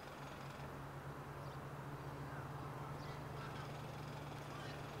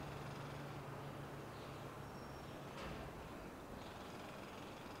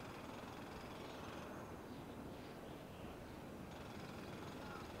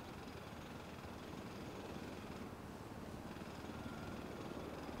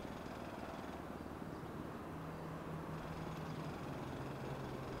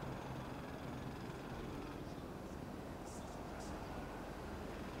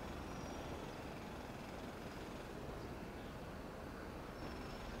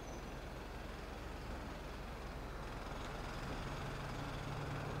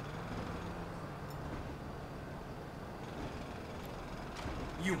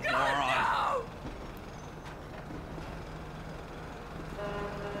 You moron!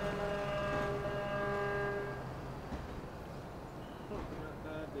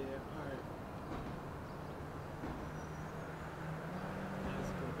 Let's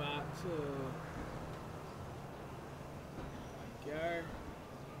go back to Gar.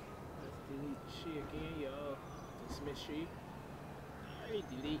 Let's delete she again, y'all. Dismiss she. Alright,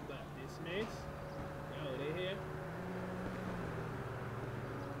 delete but dismiss. Yo, they here.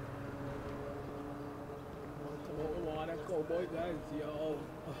 Come on, water, cowboy guys, yo.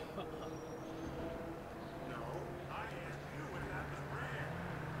 No, I asked you what happened to Brad.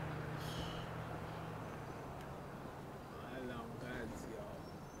 Long guys, yo.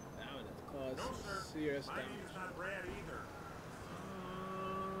 That would have caused No, sir. serious My damage. name's not Brad either.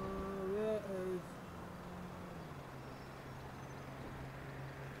 That is.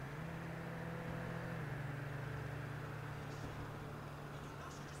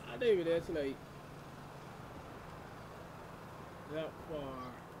 I think that's like that far.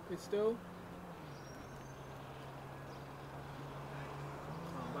 Pistol.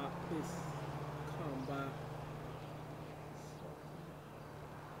 Combat piss. Combat.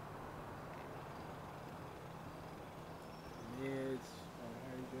 Mids.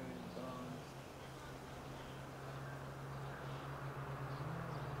 Hydrant. Bombs.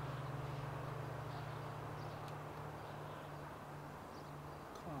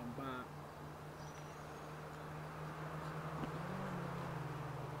 Combat.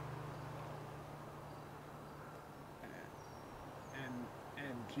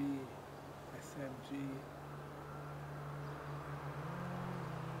 MG, SMG.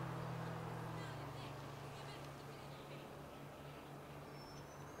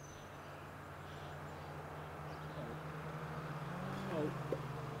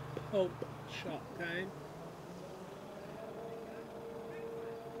 Hope shotgun.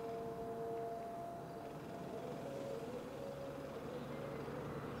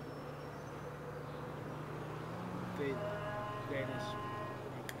 Danish.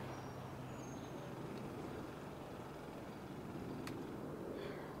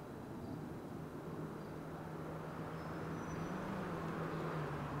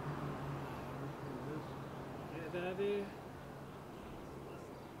 Get that there.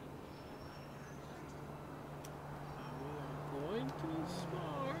 We are going to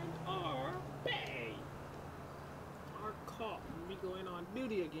spawn our bay. Our cop will be going on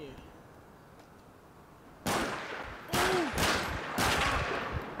duty again.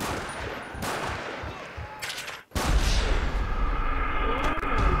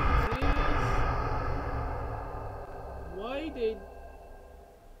 Why did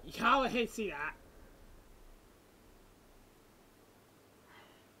y'all hate see that?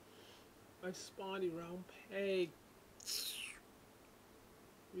 I spawned around peg.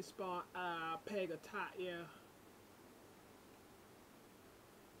 We spawn peg attack, yeah.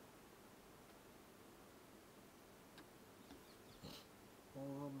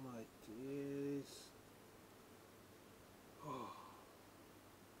 Oh my days. Oh.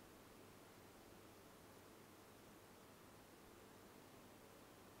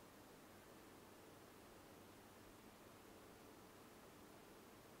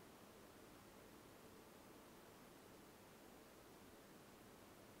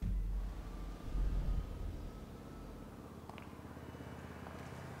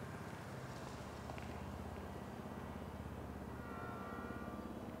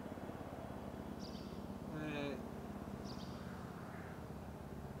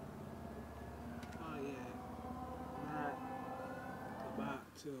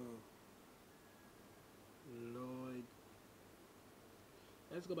 To Lloyd.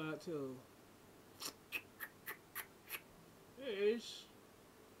 Let's go back to ish.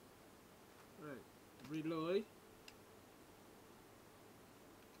 Right, reload.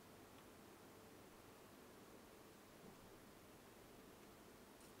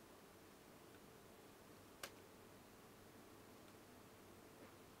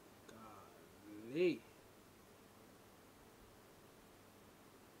 Golly.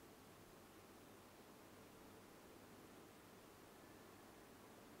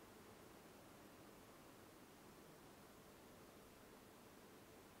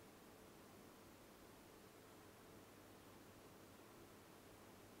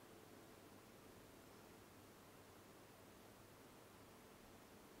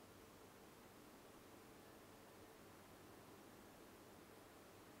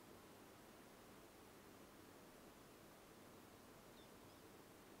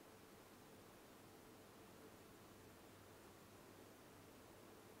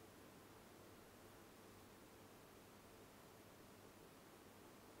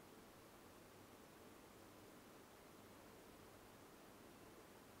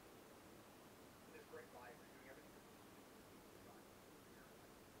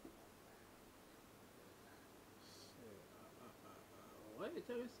 Why did it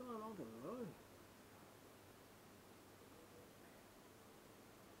take me so long to run?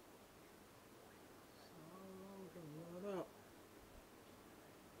 So long to run up.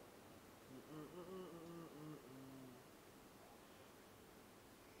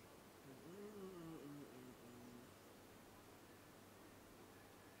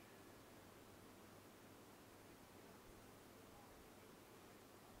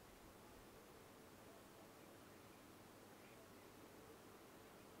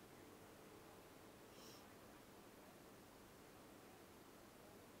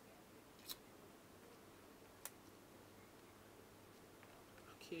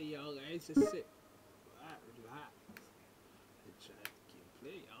 Okay, y'all guys, just sit back, relax, and try to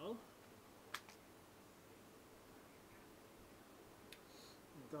gameplay, y'all.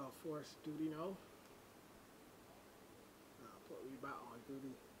 Got force duty now. Now put me back on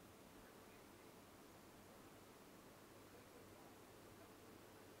duty.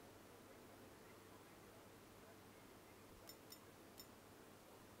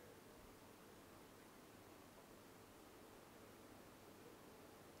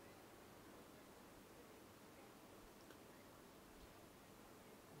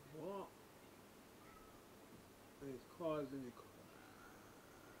 What is causing the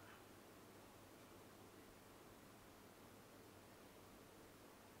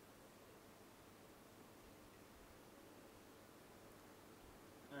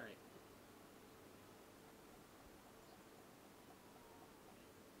alright.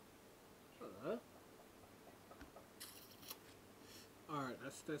 Alright,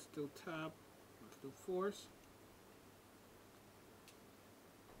 let's do tab. Let's do force.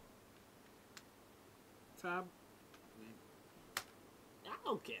 Tab. I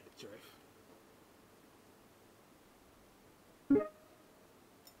don't get the drift.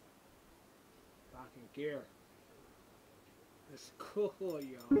 Back in gear. It's cool, y'all.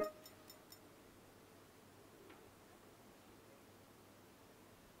 Back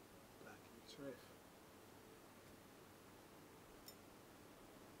in drift.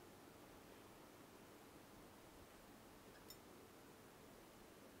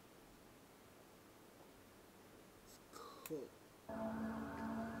 It's cool.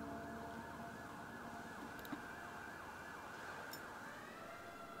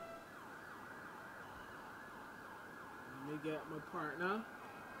 Let me get my partner.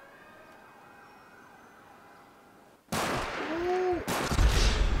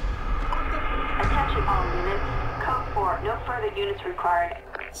 Attention all units. Code 4, no further units required.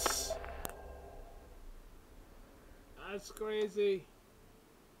 That's crazy.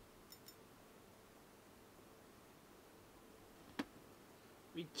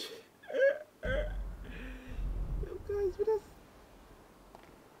 We yo guys, what is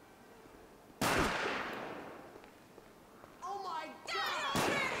Oh my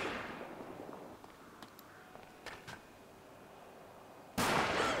god!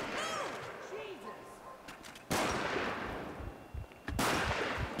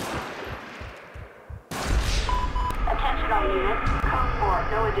 Attention all units. Code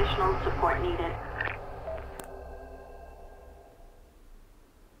 4, no additional support needed.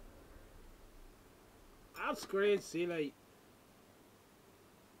 that's crazy, like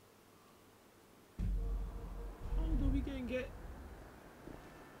how do we can get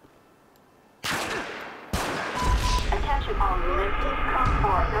Attention all units. Code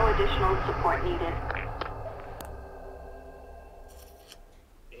 4, no additional support needed.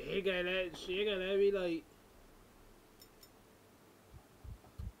 she gonna let me like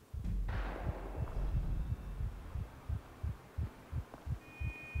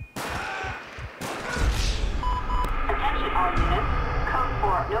Attention all units. Code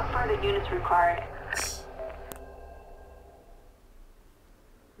 4, no further units required.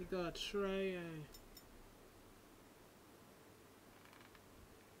 we gotta try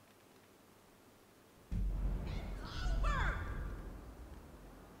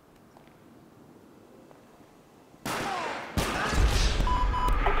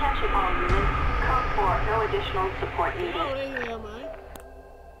Attention all units. Code 4, no additional support oh, needed. they here, man.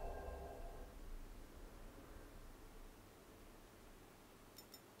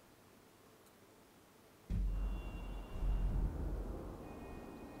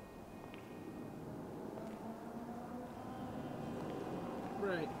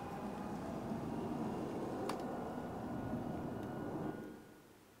 Right.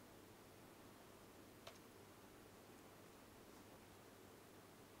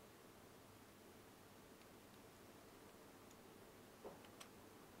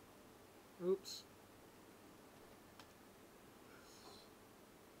 Oops.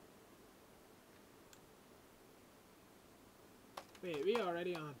 Wait, we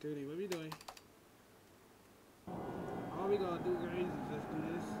already on duty. What are we doing? All we gonna do, guys, is just do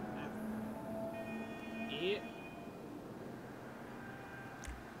this. F8.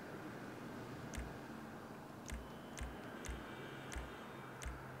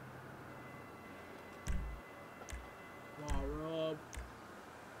 Wall rub.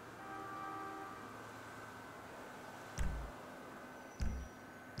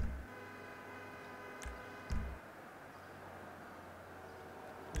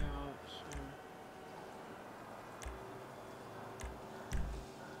 Now, sure.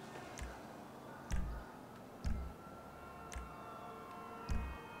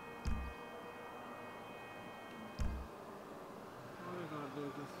 All we gonna do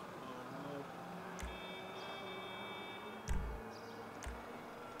is just wall rub.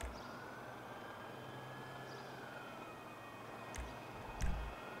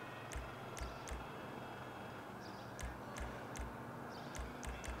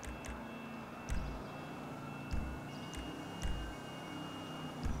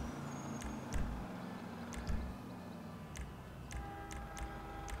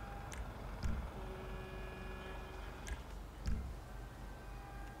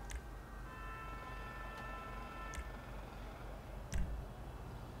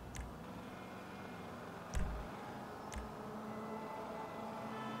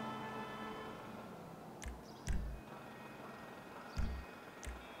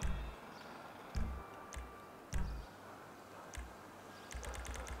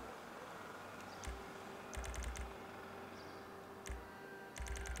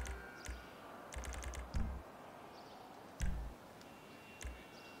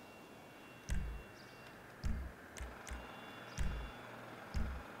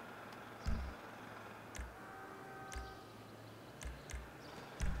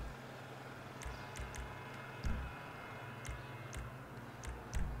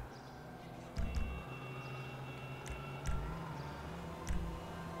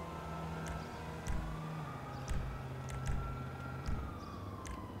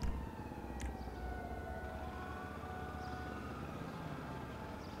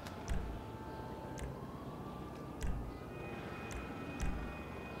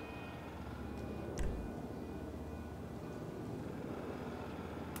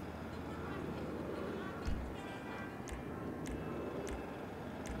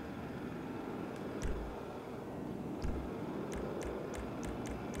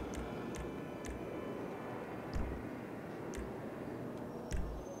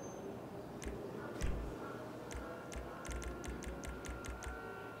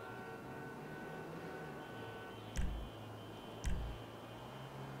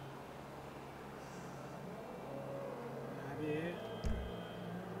 Yeah.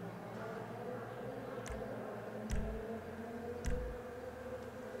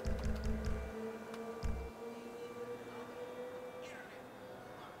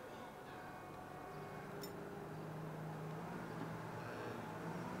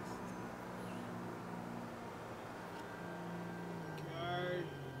 Okay.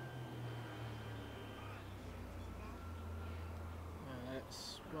 Now let's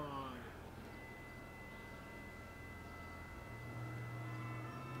spawn.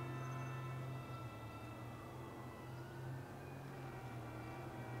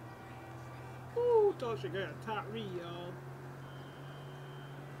 Ooh, thought you got a top read, y'all.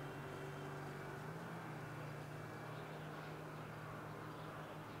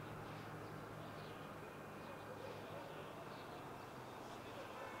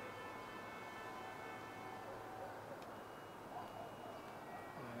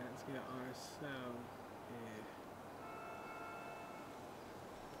 Alright, let's get ourselves a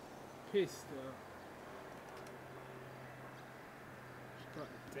pistol. Got a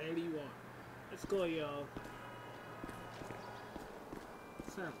daily one. Let's go, y'all.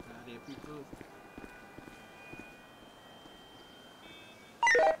 Surf out there, people.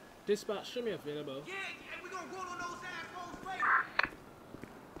 Dispatch, show me available. Yeah, and we gonna roll on those assholes later.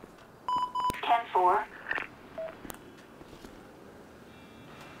 10-4.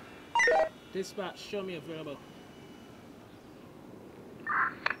 Dispatch, show me available.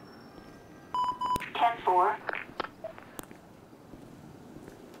 10-4.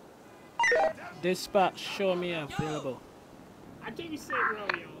 Dispatch, show me available. I think you said it wrong,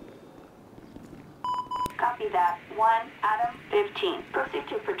 y'all. Copy that. 1 Adam 15. Proceed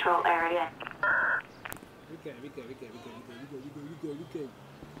to patrol area. We good.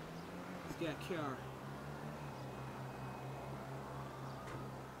 Let's get a car.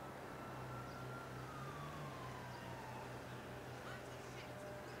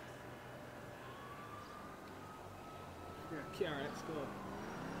 Okay, alright, let's go.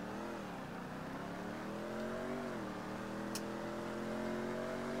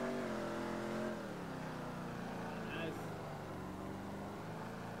 Nice.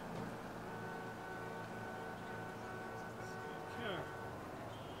 Okay.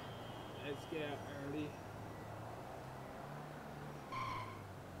 Let's get out early.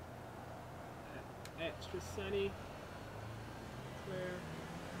 Extra sunny. Clear.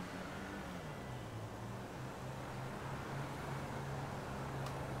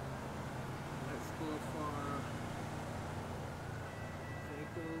 Let's go for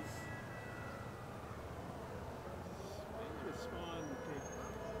vehicles. Respond.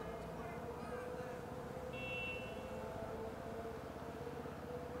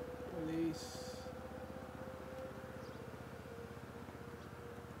 Police.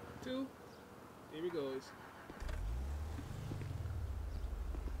 2. Here he goes.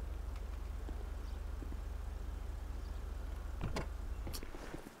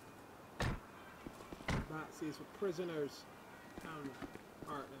 Batsies for prisoners. Town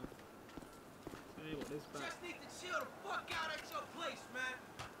partner. Tell you what, this back. Just need to chill the fuck out at your place, man.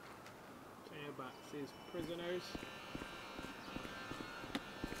 Tell you batsies for prisoners.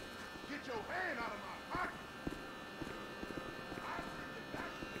 Get your hand out of my pocket! I send you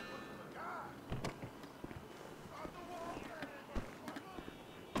back to the foot of the guy! Start the wall, motherfucker!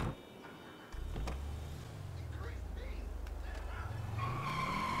 Increase speed!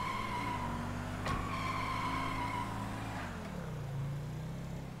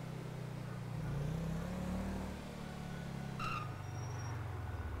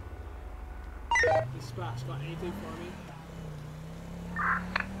 Dispatch got anything for me?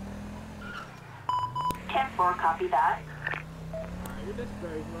 10-4, copy that. Alright, we're just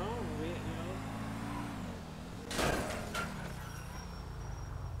very wrong with it,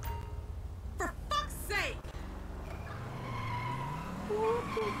 For fuck's sake! What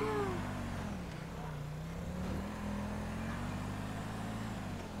the hell?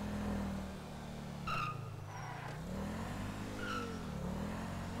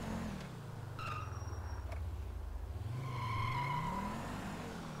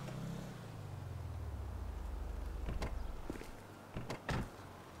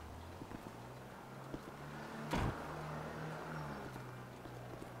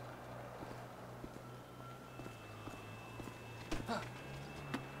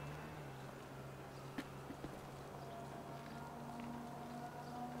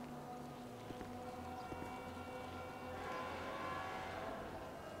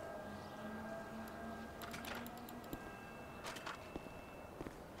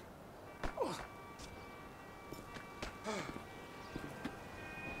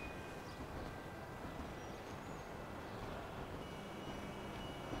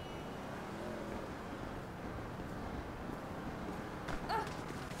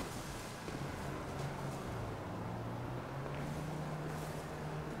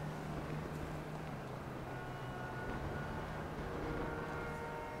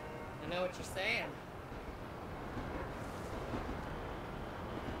 I know what you're saying.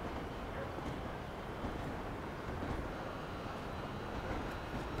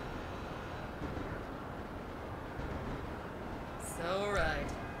 So right.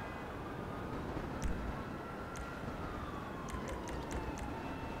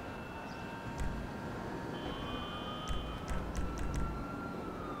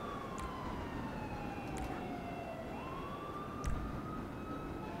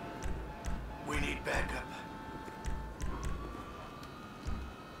 We need backup.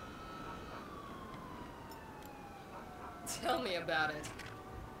 Tell me about it.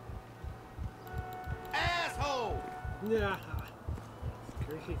 Asshole! Yeah. It's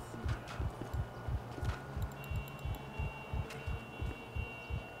crazy.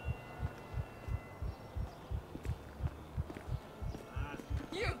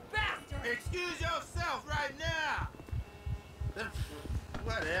 You bastard! Excuse yourself right now!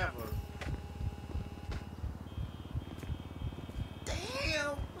 Whatever.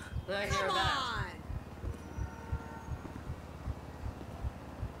 Damn! I hear Come that. on!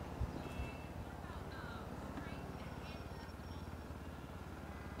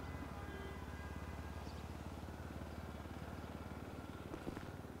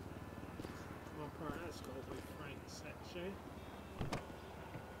 Let's go with Frank's section.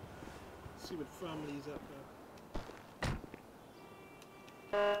 See what family's up there.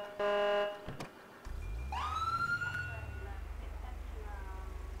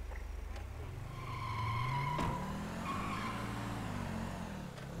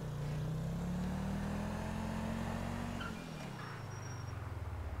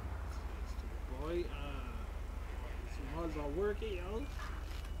 Boy, some mods about working, yo.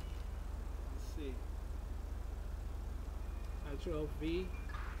 Let's see. Control V.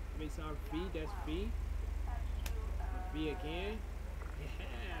 Makes our V, that's V. V again.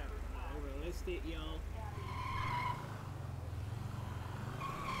 Yeah, more realistic, yo.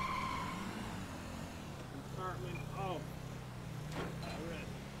 Department off. Alright.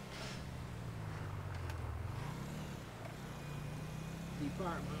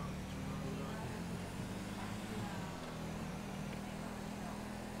 Department off.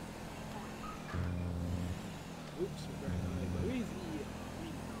 Oops, we're going to go easy.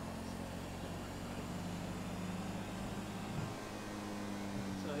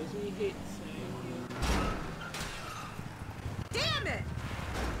 So as we hit Damn it!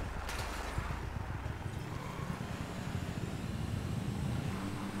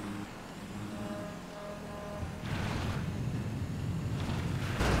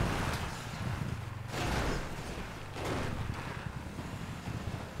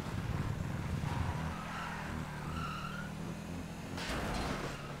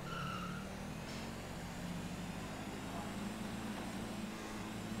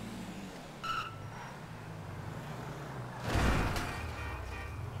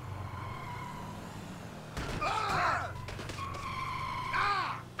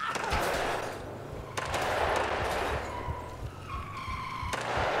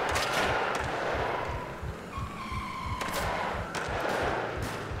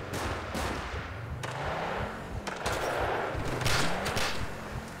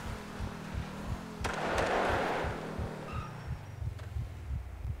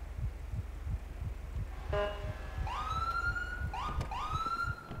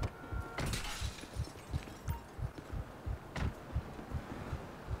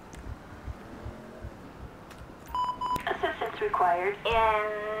 Assistance required in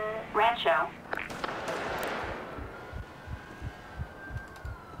Rancho.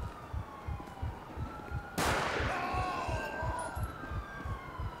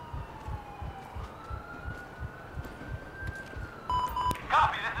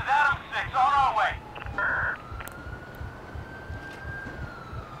 Copy, this is Adam 6, on our way.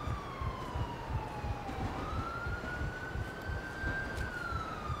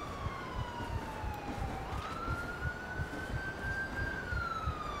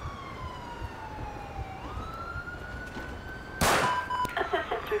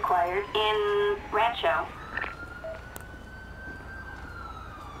 Assistance required in Rancho.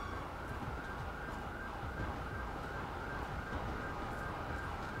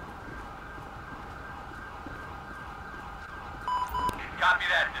 Copy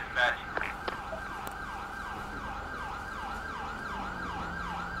that, dispatch.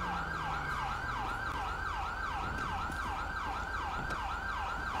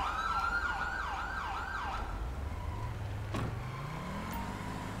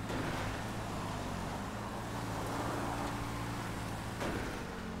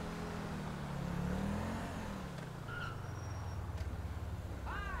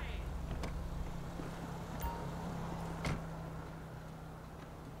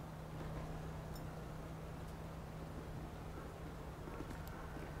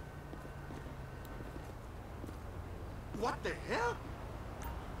 What the hell?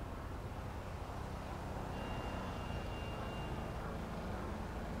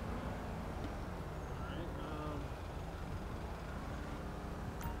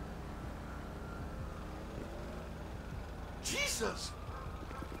 Jesus!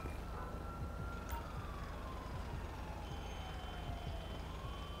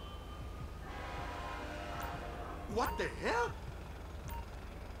 What the hell?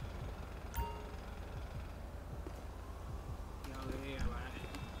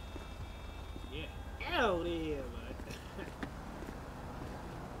 out of here, man.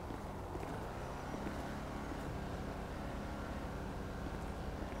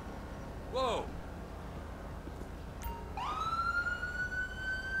 Whoa!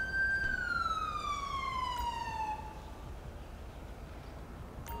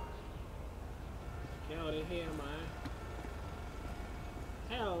 Get out of here, man.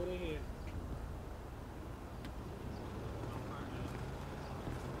 Hell out of here.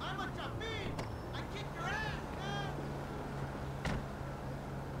 I'm a Chapin! I kicked your ass, man!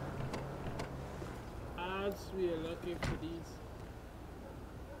 As we are looking for these.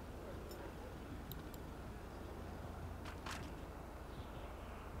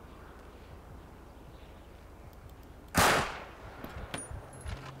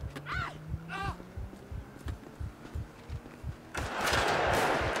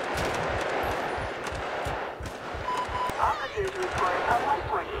 Officers report a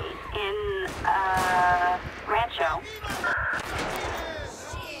 148 in, Rancho.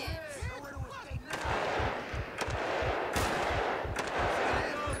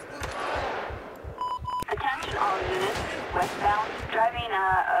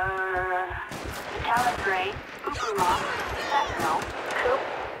 Fremont, Sentinel, Coop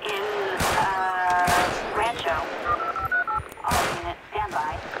in, Rancho. All units, stand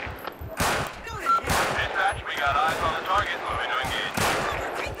by. Dispatch, we got eyes on the target. Moving to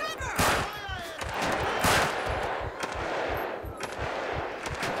engage.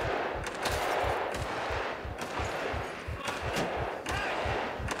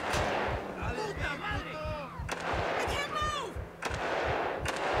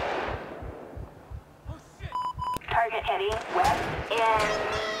 Target heading west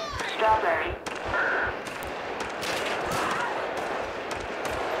in Strawberry.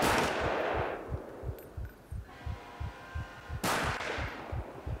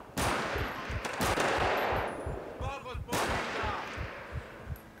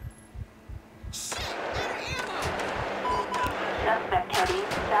 Suspect heading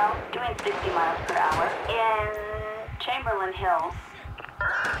south, doing 60 miles per hour in Chamberlain Hills.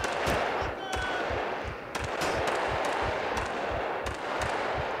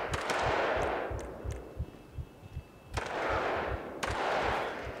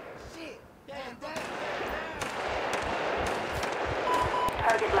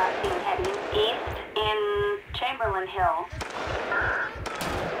 Target last seen heading east in Chamberlain Hills.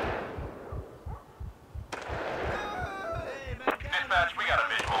 Dispatch, we got a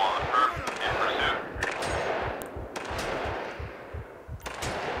visual on the perp. In pursuit.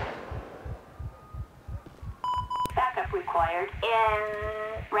 Backup required in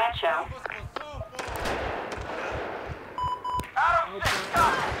Rancho. Adam 6,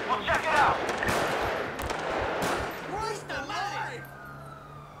 stop! We'll check it out.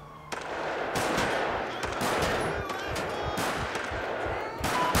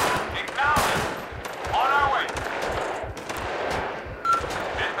 Acknowledged. On our way.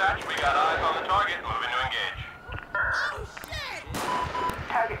 Dispatch, we got eyes on the target. Moving to engage.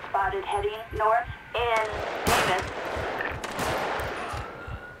 Target spotted heading north in Davis.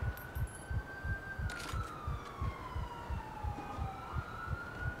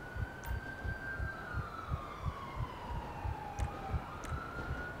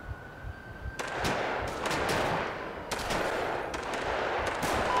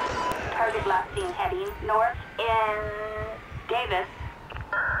 Target last seen heading north in Davis.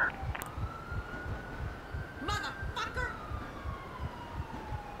 Motherfucker!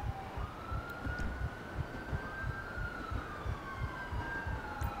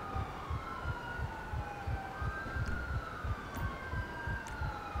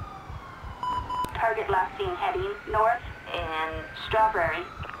 Target last seen heading north in Strawberry.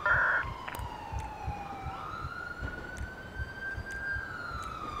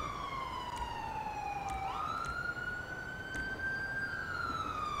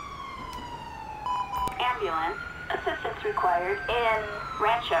 Ambulance. Assistance required in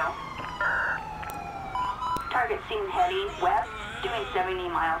Rancho. Target seen heading west, doing 70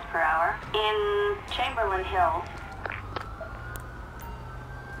 miles per hour in Chamberlain Hills.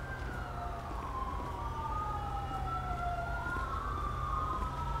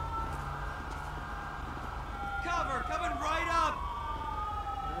 Cover, coming right up.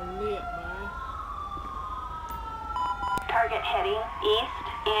 I'm lit, man. Target heading east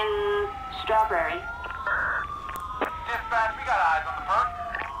in Strawberry. Dispatch, we got eyes on the perp.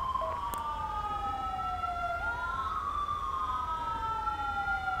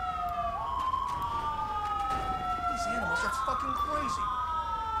 These animals are fucking crazy.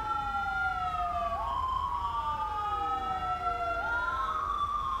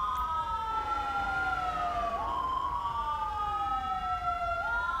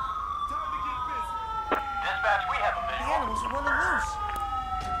 Time to get busy. Dispatch, we have a The visual. animals are running loose.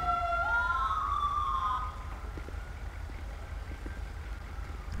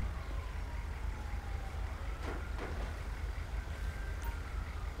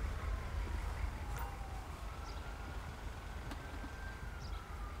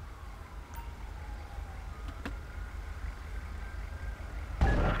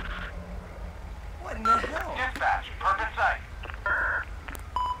 What in the hell? Dispatch, perp in sight.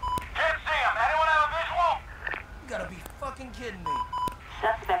 Can't see him. Anyone have a visual? You gotta be fucking kidding me.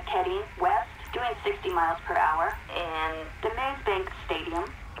 Suspect heading west, doing 60 miles per hour in the Maze Bank Stadium.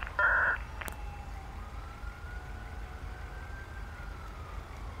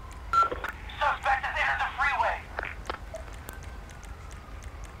 Suspect has entered the freeway.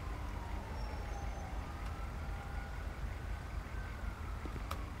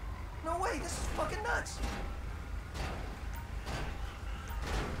 No way, this is fucking nuts.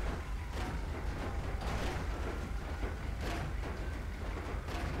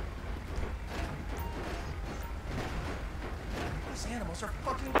 These animals are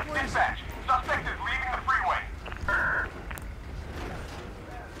fucking crazy. Dispatch, suspect is leaving the freeway.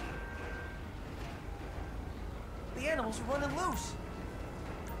 turn loose.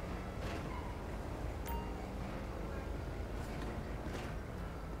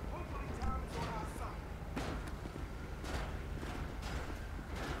 Hopefully time is on our side.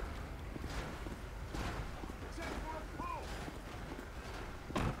 Checkpoint pull.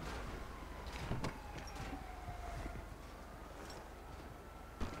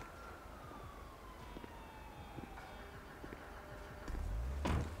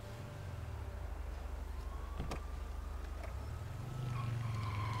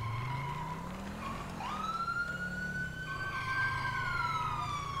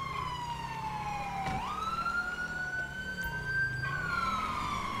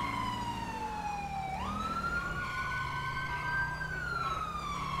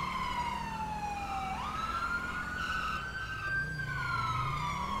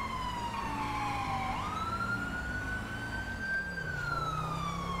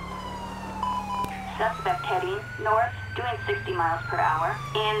 Suspect heading north, doing 60 miles per hour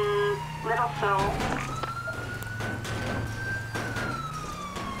in Little Seoul.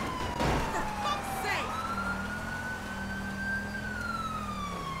 For fuck's sake!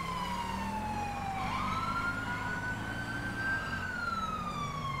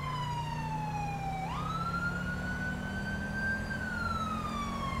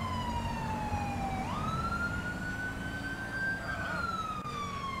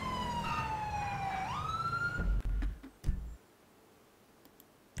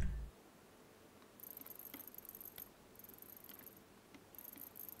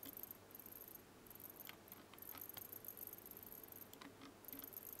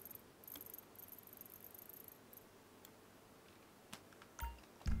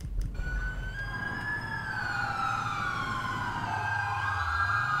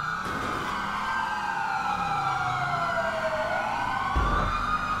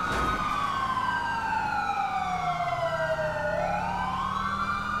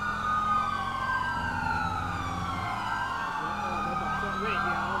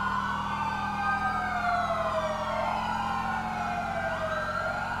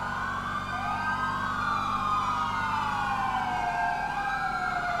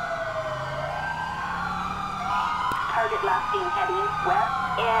 Target last seen heading west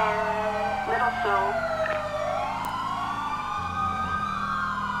in Little Seoul.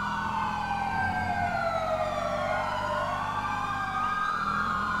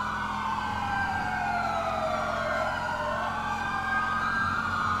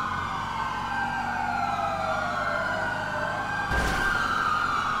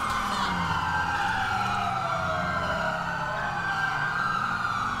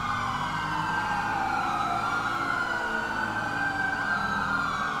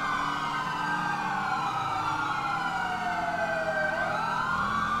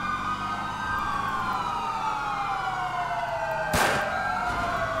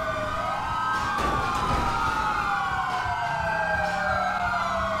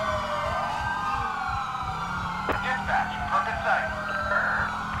 Dispatch, perfect sight.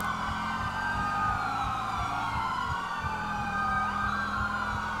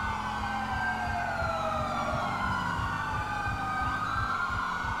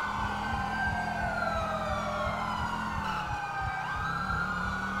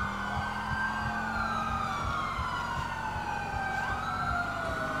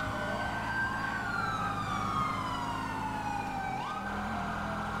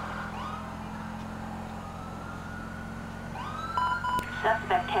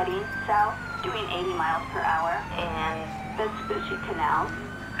 Suspect heading south, doing 80 miles per hour in the Vespucci Canal.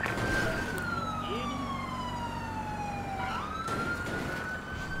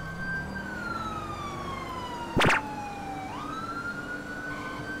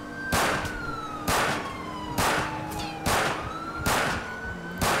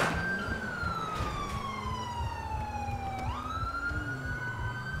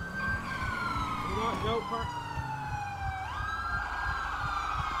 No park.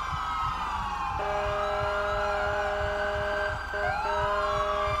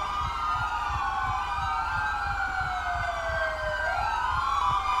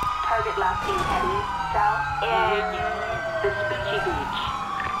 Target last seen heading south in Vespucci Beach.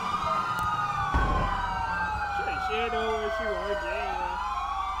 She know where she was, yeah.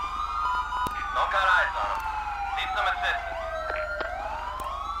 Don't got eyes on him. Need some assistance.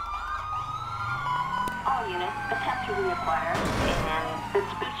 All units attempt to reacquire in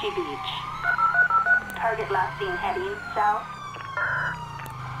Vespucci Beach. Target last seen heading south.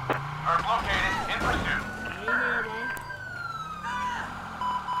 Earth located, in pursuit. Hey there, man.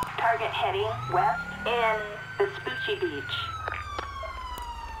 Target heading west in Vespucci Beach.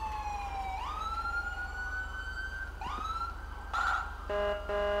 I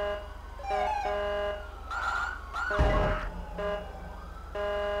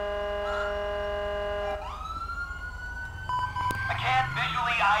can't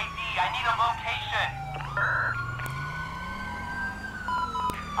visually ID. I need a location.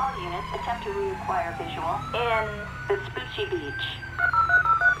 All units attempt to reacquire visual in Vespucci Beach.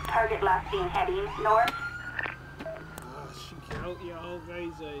 Target last seen heading north. Oh, she out, y'all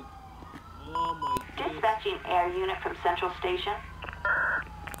guys. Oh my goodness. Dispatching air unit from Central Station.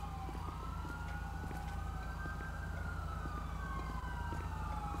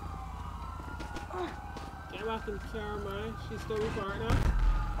 Get back in the car, man. She's still recording now.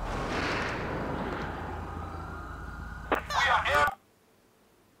 We are air.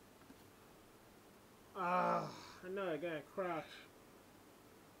 Ah, I know I got a crash.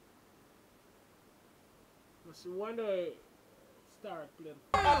 Must wonder. Start playing.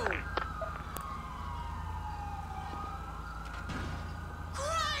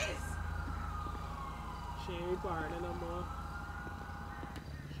 Christ! She ain't recording no more.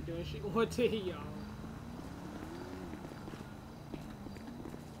 She doing she want to, y'all.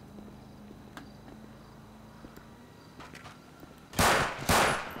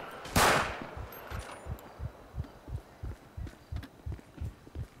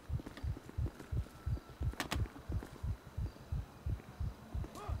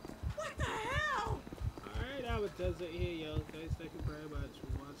 What the hell? Alright, that was does it here, y'all guys. Thank you very much for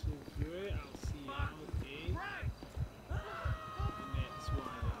watching. View. I'll see y'all in the next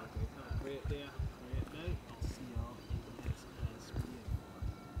one, y'all guys. Have a great day. Have a great night. I'll see y'all in the next SPDF.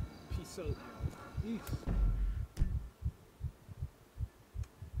 Peace out, y'all. Peace.